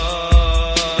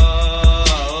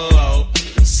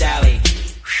 Sally.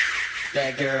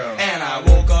 That girl. And I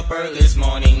woke up early this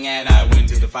morning and I went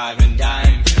to the Five and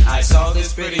Dime. I saw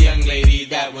this pretty young lady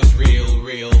that was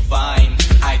real fine.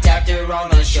 I tapped her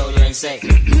on her shoulder and said,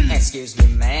 excuse me,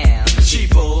 ma'am. She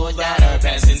pulled down her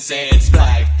pants and said,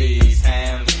 splack these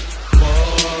hands. Whoa,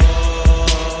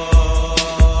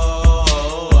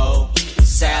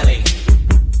 Sally,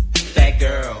 that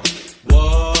girl.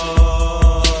 Whoa,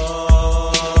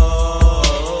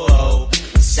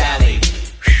 Sally,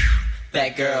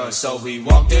 that girl. So we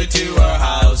walked her to her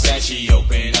house and she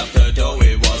opened up the door.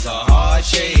 It was a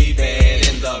heart-shaped bed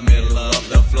in the middle of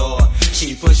the floor.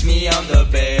 She pushed me on the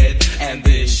bed, and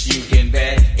this you can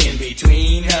bet, in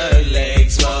between her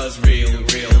legs was real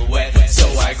wet. So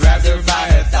I grabbed her by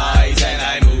her thighs and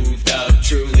I moved up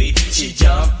truly. She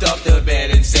jumped off the bed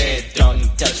and said,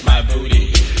 don't touch my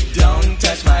booty. Don't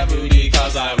touch my booty,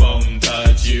 cause I won't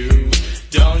touch you.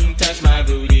 Don't touch my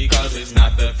booty, cause it's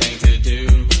not the thing to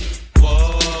do.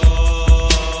 Whoa,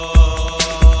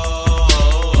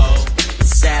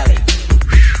 Sally,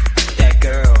 that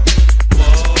girl.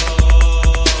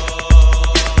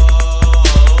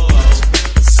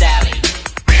 Sally,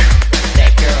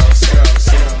 that girl.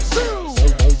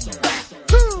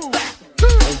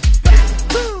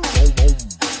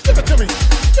 Give it to me.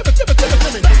 Give it to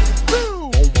me.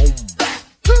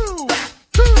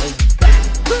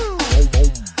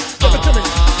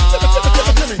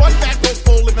 Run back, go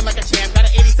full, living like a champ. Got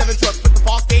an 87 truck with the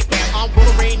false gate amp. I'm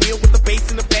rolling rain here with the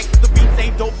bass in the back. The beats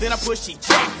ain't dope, then I push it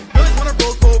jack. Girls wanna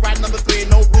roll cold, riding on the thread.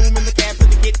 No room in the cab, so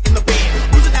they get in the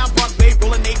bed. Cruising down Broadway,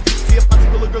 rolling 8 feet. See a fussy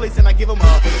full of girlies, and I give them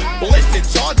a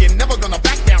blitz charging. Never gonna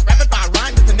back down. Rapid fire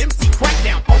rhyme, it's an MC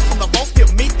crackdown. All from the vault,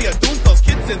 give me the doom. Cause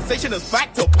Kid Sensation is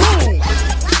back to boom.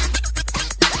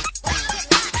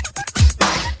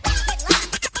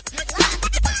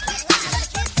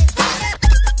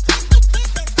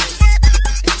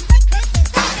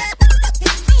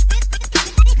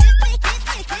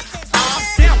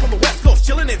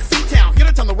 Chillin' in C-Town, here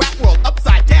to turn the rap world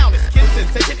upside down. It's Kid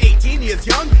Sensation, 18 years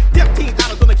young. 15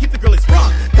 out, gonna keep the girlie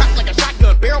sprung. Cocked like a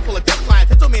shotgun, barrel full of death lines.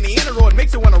 Hit so many in a row, it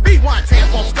makes you wanna rewind.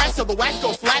 Transform, scratch till the wax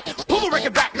goes flat. Pull the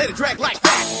record back, let it drag like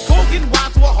that. Cold getting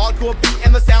wild to a hardcore beat,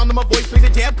 and the sound of my voice makes the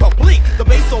jam complete. The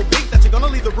bass so big that you're gonna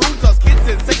leave the room, cause Kid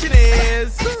Sensation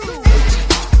is...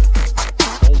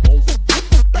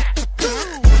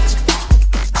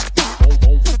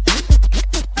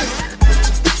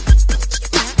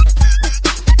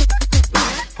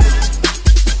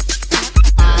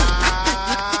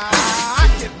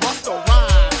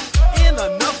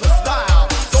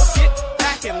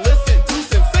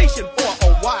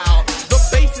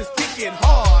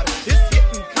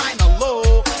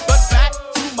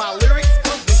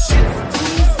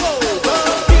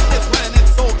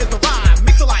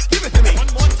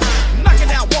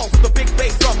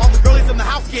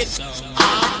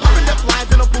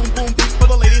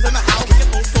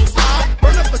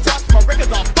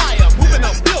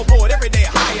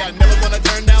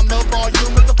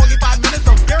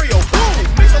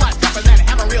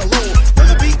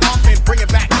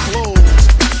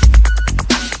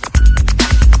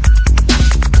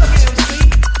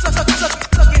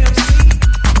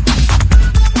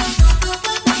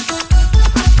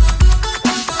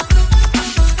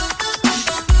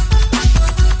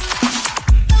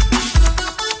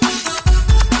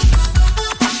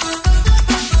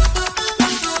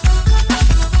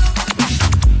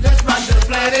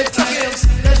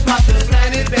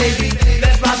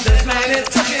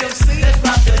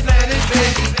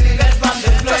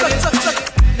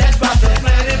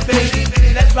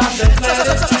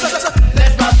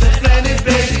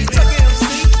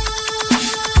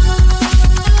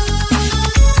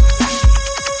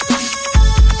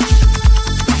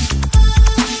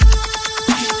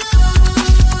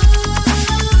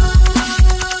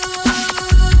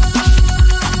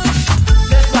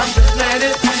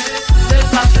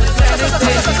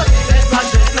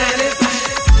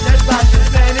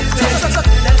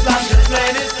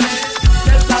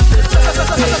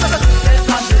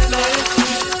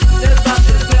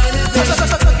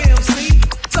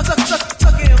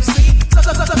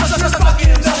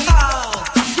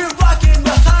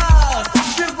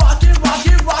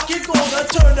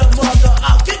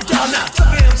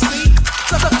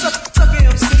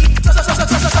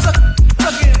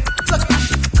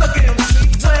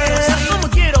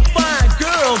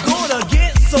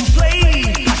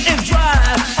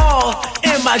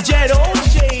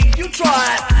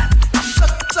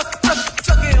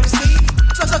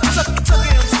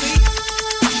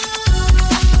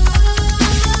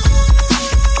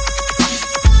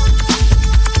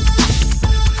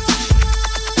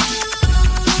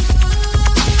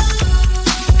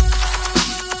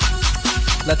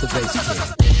 Let the bass kick.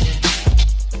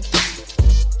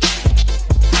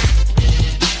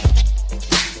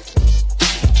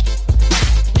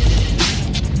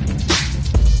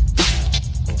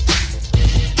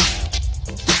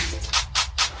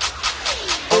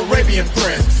 Arabian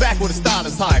Prince, back with the style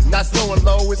is hype. Not slow and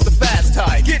low, it's the fast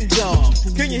type. Getting dumb.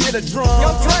 Can you hit a drum?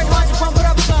 Yo, Drake, why don't you pump it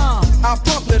up some? I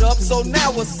pumped it up, so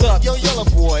now what's up? Yo, yellow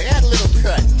boy, add a little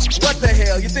cut. What the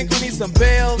hell? You think we need some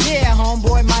bells? Yeah,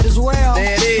 homeboy, might as well.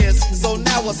 There it is. So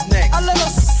now what's next? A little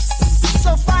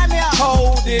so find me out.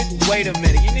 Hold it. Wait a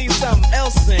minute. You need something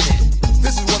else in it.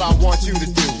 This is what I want you to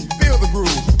do. Feel the groove,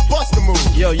 bust the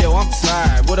move. Yo, I'm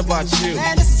tired. What about you?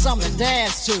 Man, this is something to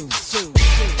dance to.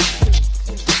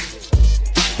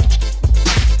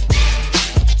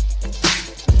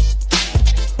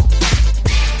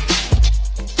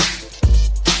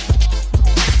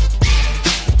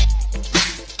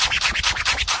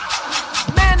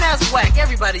 Whack,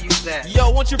 everybody use that.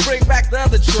 Yo, won't you bring back the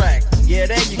other track? Yeah,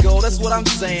 there you go, that's what I'm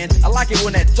saying. I like it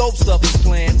when that dope stuff is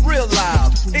playing real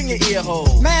loud in your ear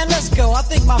hole. Man, let's go. I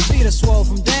think my feet are swole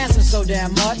from dancing so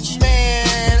damn much.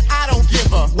 Man, I don't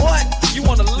give a what? You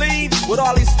wanna leave with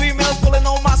all these females pulling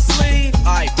on my sleeve?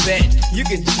 I bet you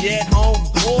can jet home,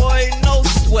 boy, no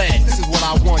sweat. This is what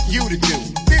I want you to do.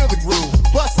 Feel the groove,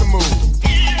 bust the move.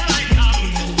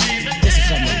 This is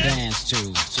something to dance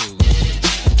to.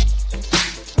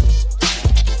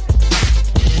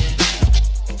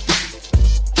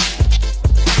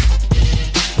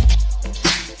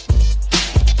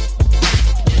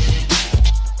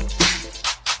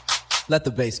 Let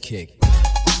the bass kick.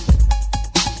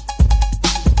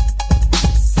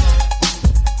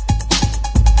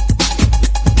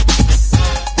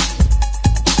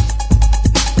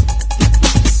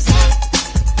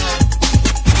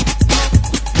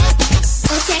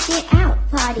 Check it out,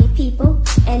 party people,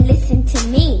 and listen to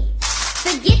me.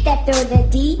 Forget that throw the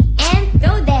D and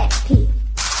throw that P.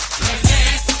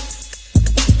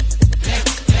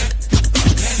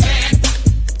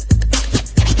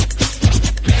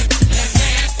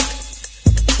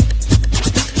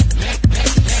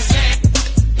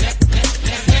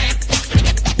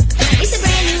 It's a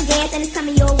brand new dance and it's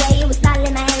coming your way. It was started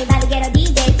in Miami by the ghetto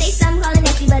DJ. Say something calling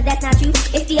at you, but that's not true.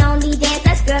 It's the only dance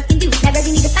us girls can do. Now girls,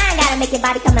 you need to find out and make your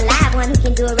body come alive. One who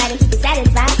can do it right and keep you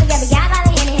satisfied. So grab a guy by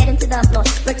the hand and head him to the floor.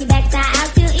 Work your backside out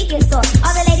till it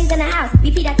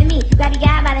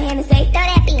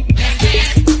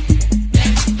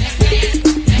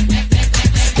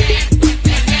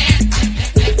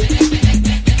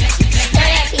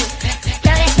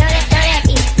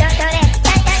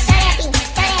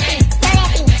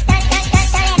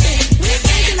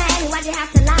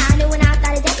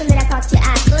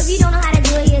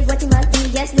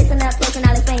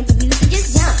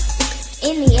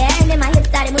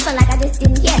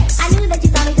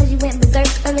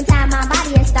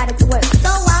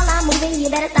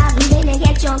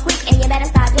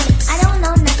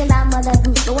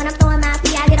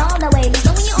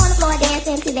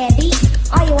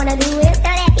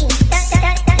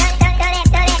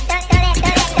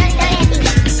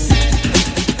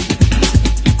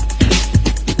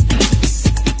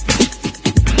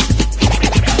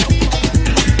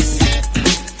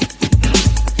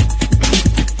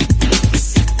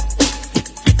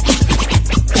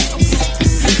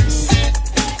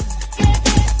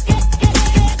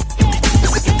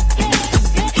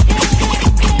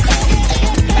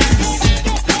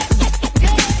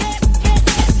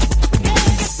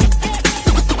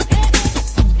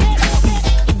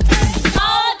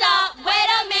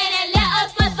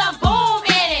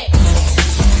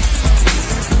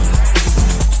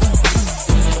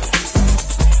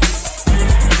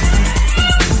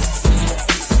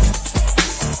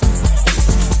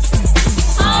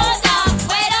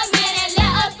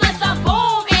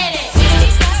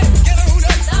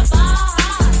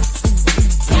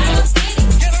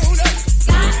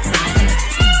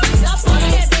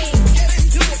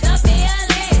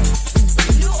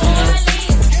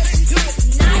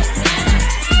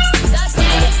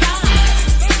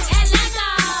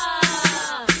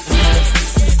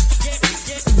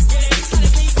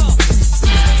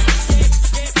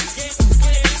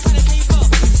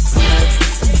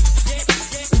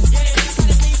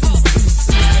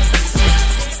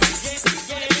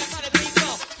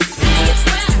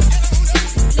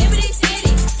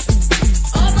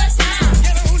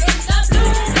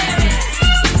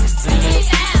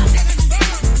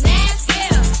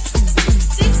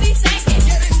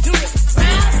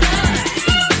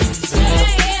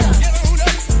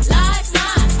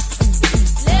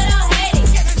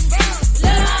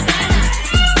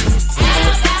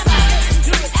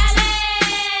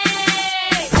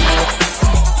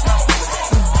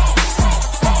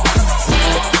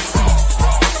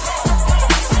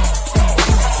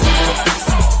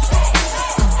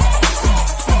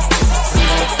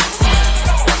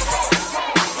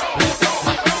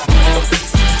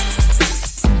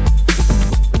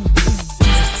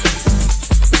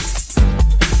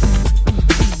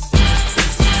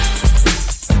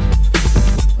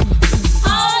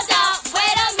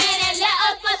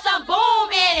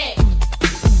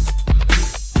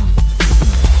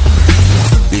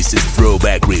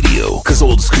Radio, cause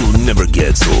old school never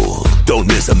gets old. Don't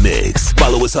miss a mix.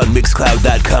 Follow us on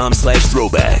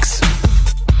mixcloud.com/throwbacks.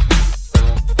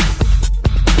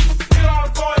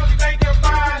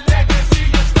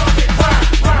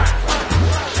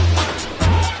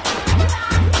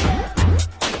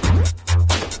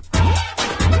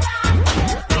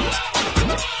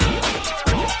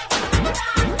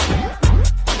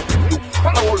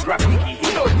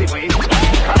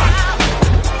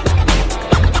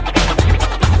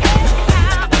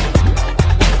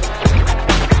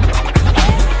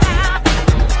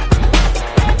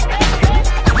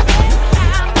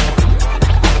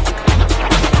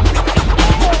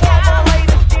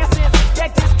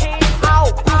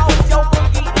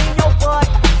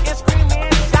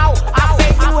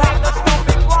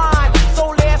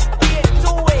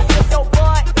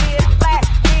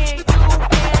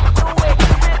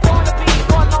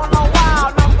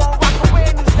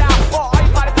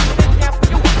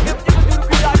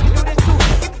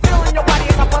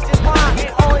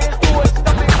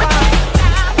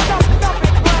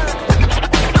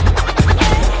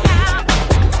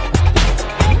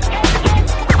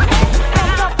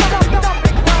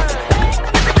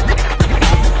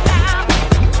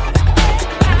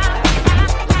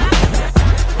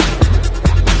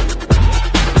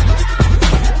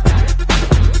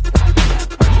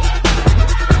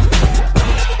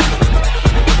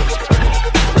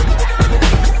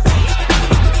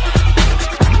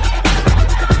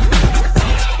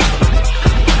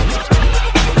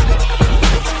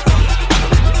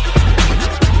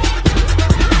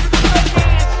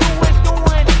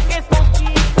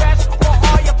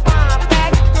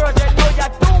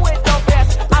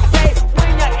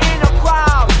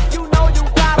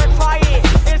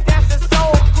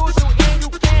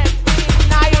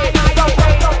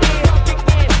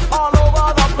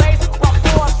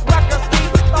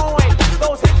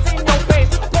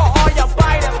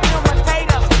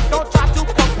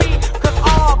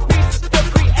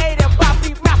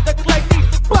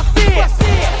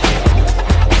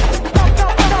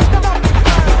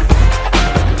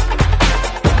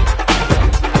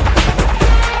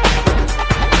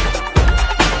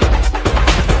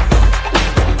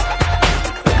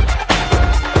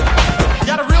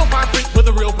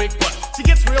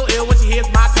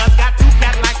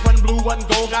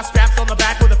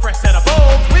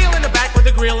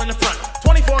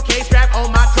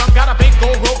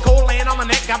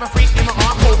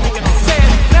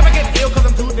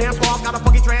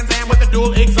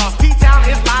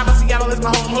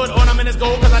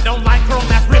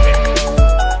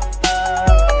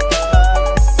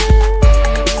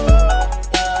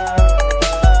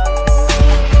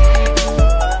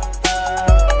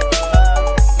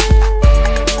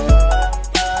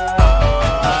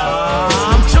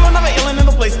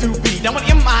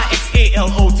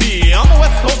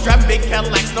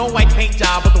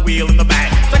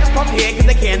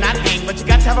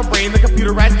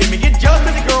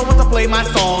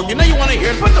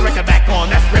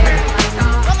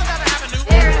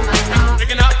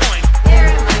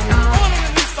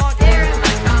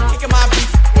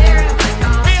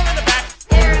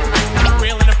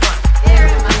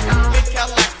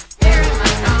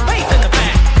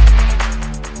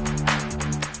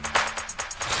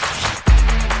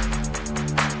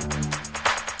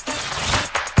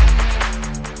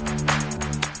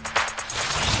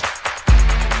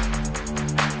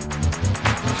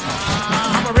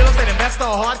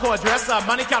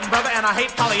 Money counting brother, and I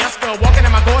hate polyester. Walking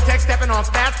in my Gore-Tex, stepping on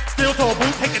stats, steel toe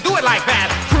boots, hate to do it like that.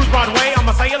 Cruise Broadway on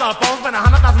my cellular phone, spend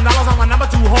 $100,000 on my number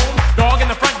 2 home. Dog in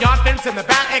the front yard, fence in the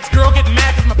back. Ex-girl getting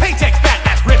mad cause my paycheck's fat.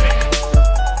 That's ripping.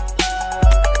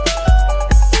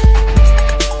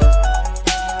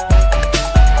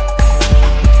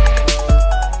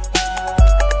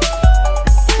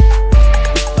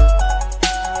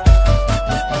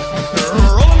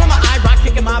 Rolling on my eye, rock,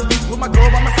 kicking my beat with my girl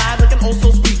by my side, looking oh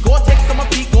so sweet. Gore-Tex on my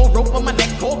feet, gold rope on my neck,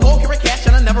 cold, carry cash,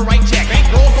 and I never write check.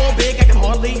 Bank roll so big I can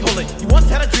hardly hold it. You once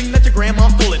had a dream that your grandma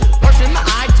stole it. First in the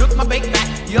eye, took my bake back.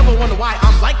 You ever wonder why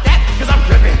I'm like that? Cause I'm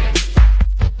ripping.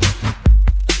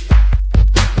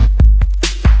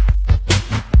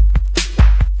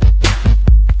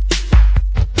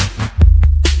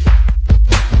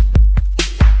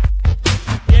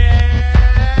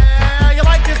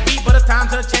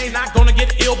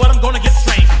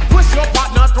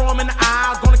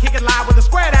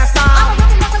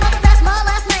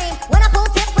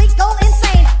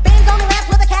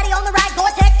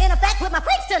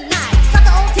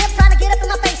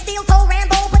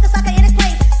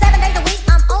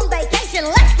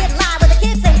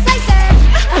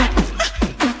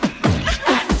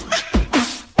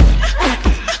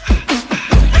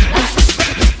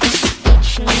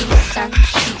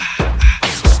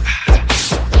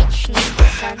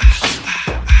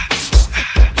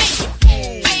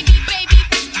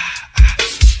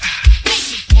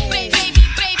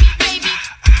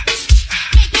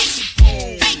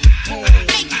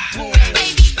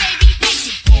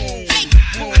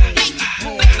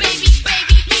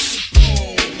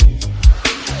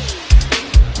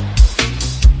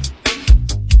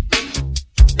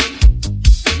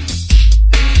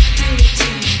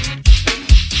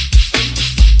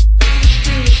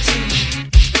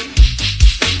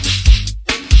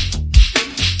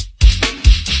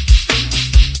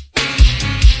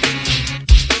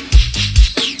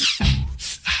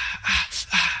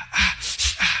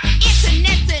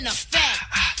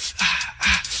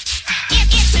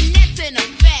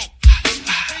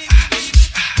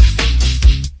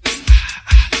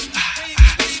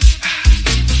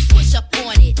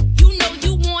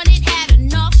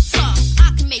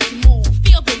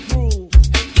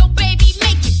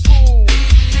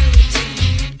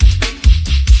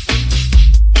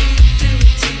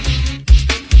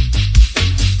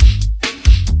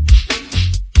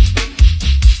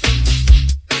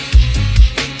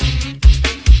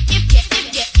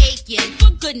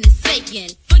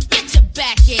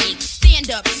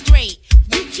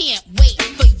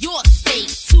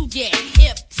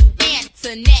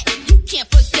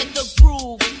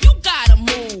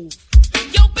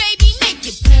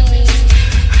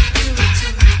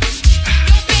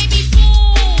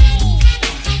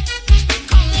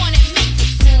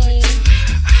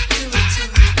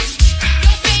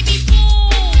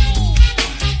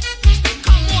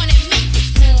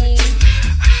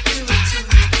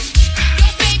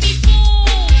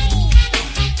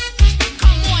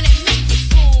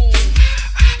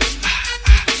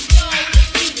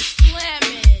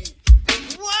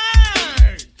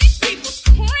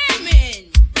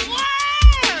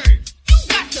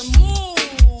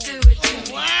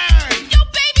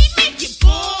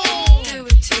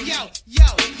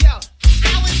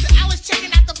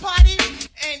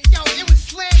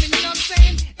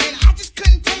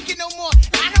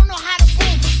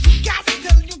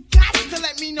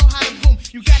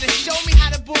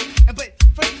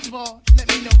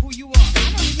 who you are.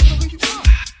 I don't even know who you are.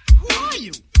 Who are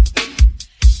you?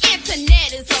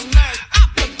 Internet is alert. I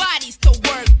put bodies to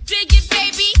work. Dig it,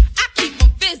 baby? I keep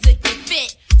them physically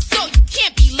fit. So you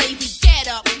can't be lazy. Get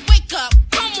up, wake up.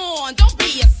 Come on, don't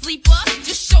be a sleeper.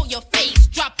 Just show your face,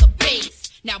 drop the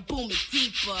bass. Now boom it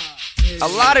deeper. A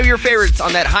lot of your favorites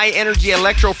on that high-energy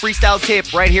electro freestyle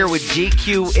tip right here with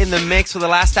GQ in the mix for the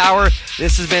last hour.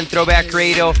 This has been Throwback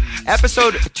Radio,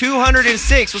 episode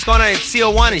 206. What's going on? It's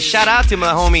CO1, and shout out to my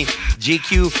homie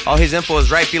GQ. All his info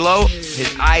is right below.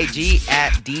 His IG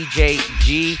at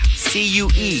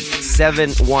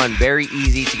DJGCUE71. Very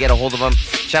easy to get a hold of him.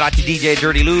 Shout out to DJ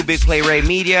Dirty Lou, Big Play Ray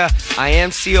Media. I am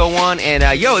CO1, and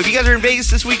yo, if you guys are in Vegas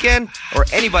this weekend, or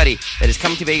anybody that is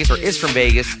coming to Vegas or is from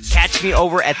Vegas, catch me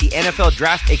over at the NFL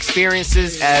Draft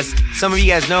Experiences. As some of you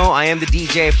guys know, I am the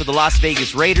DJ for the Las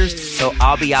Vegas Raiders, so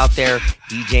I'll be out there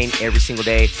DJing every single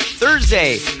day,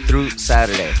 Thursday through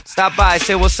Saturday. Stop by,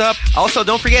 say what's up. Also,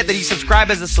 don't forget that you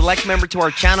subscribe as a select member to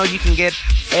our channel. You can get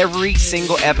every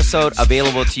single episode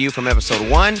available to you from episode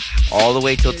 1 all the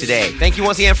way till today. Thank you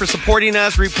once again for supporting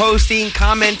us, reposting,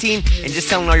 commenting, and just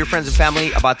telling all your friends and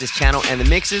family about this channel and the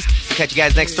mixes. We'll catch you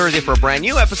guys next Thursday for a brand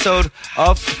new episode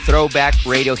of Throwback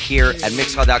Radio here at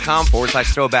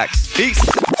mixcloud.com/throwbacks. Peace.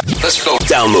 Let's go.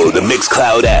 Download the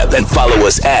Mixcloud app and follow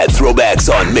us at Throwbacks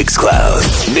on Mixcloud.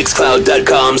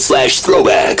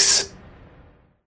 Mixcloud.com/throwbacks.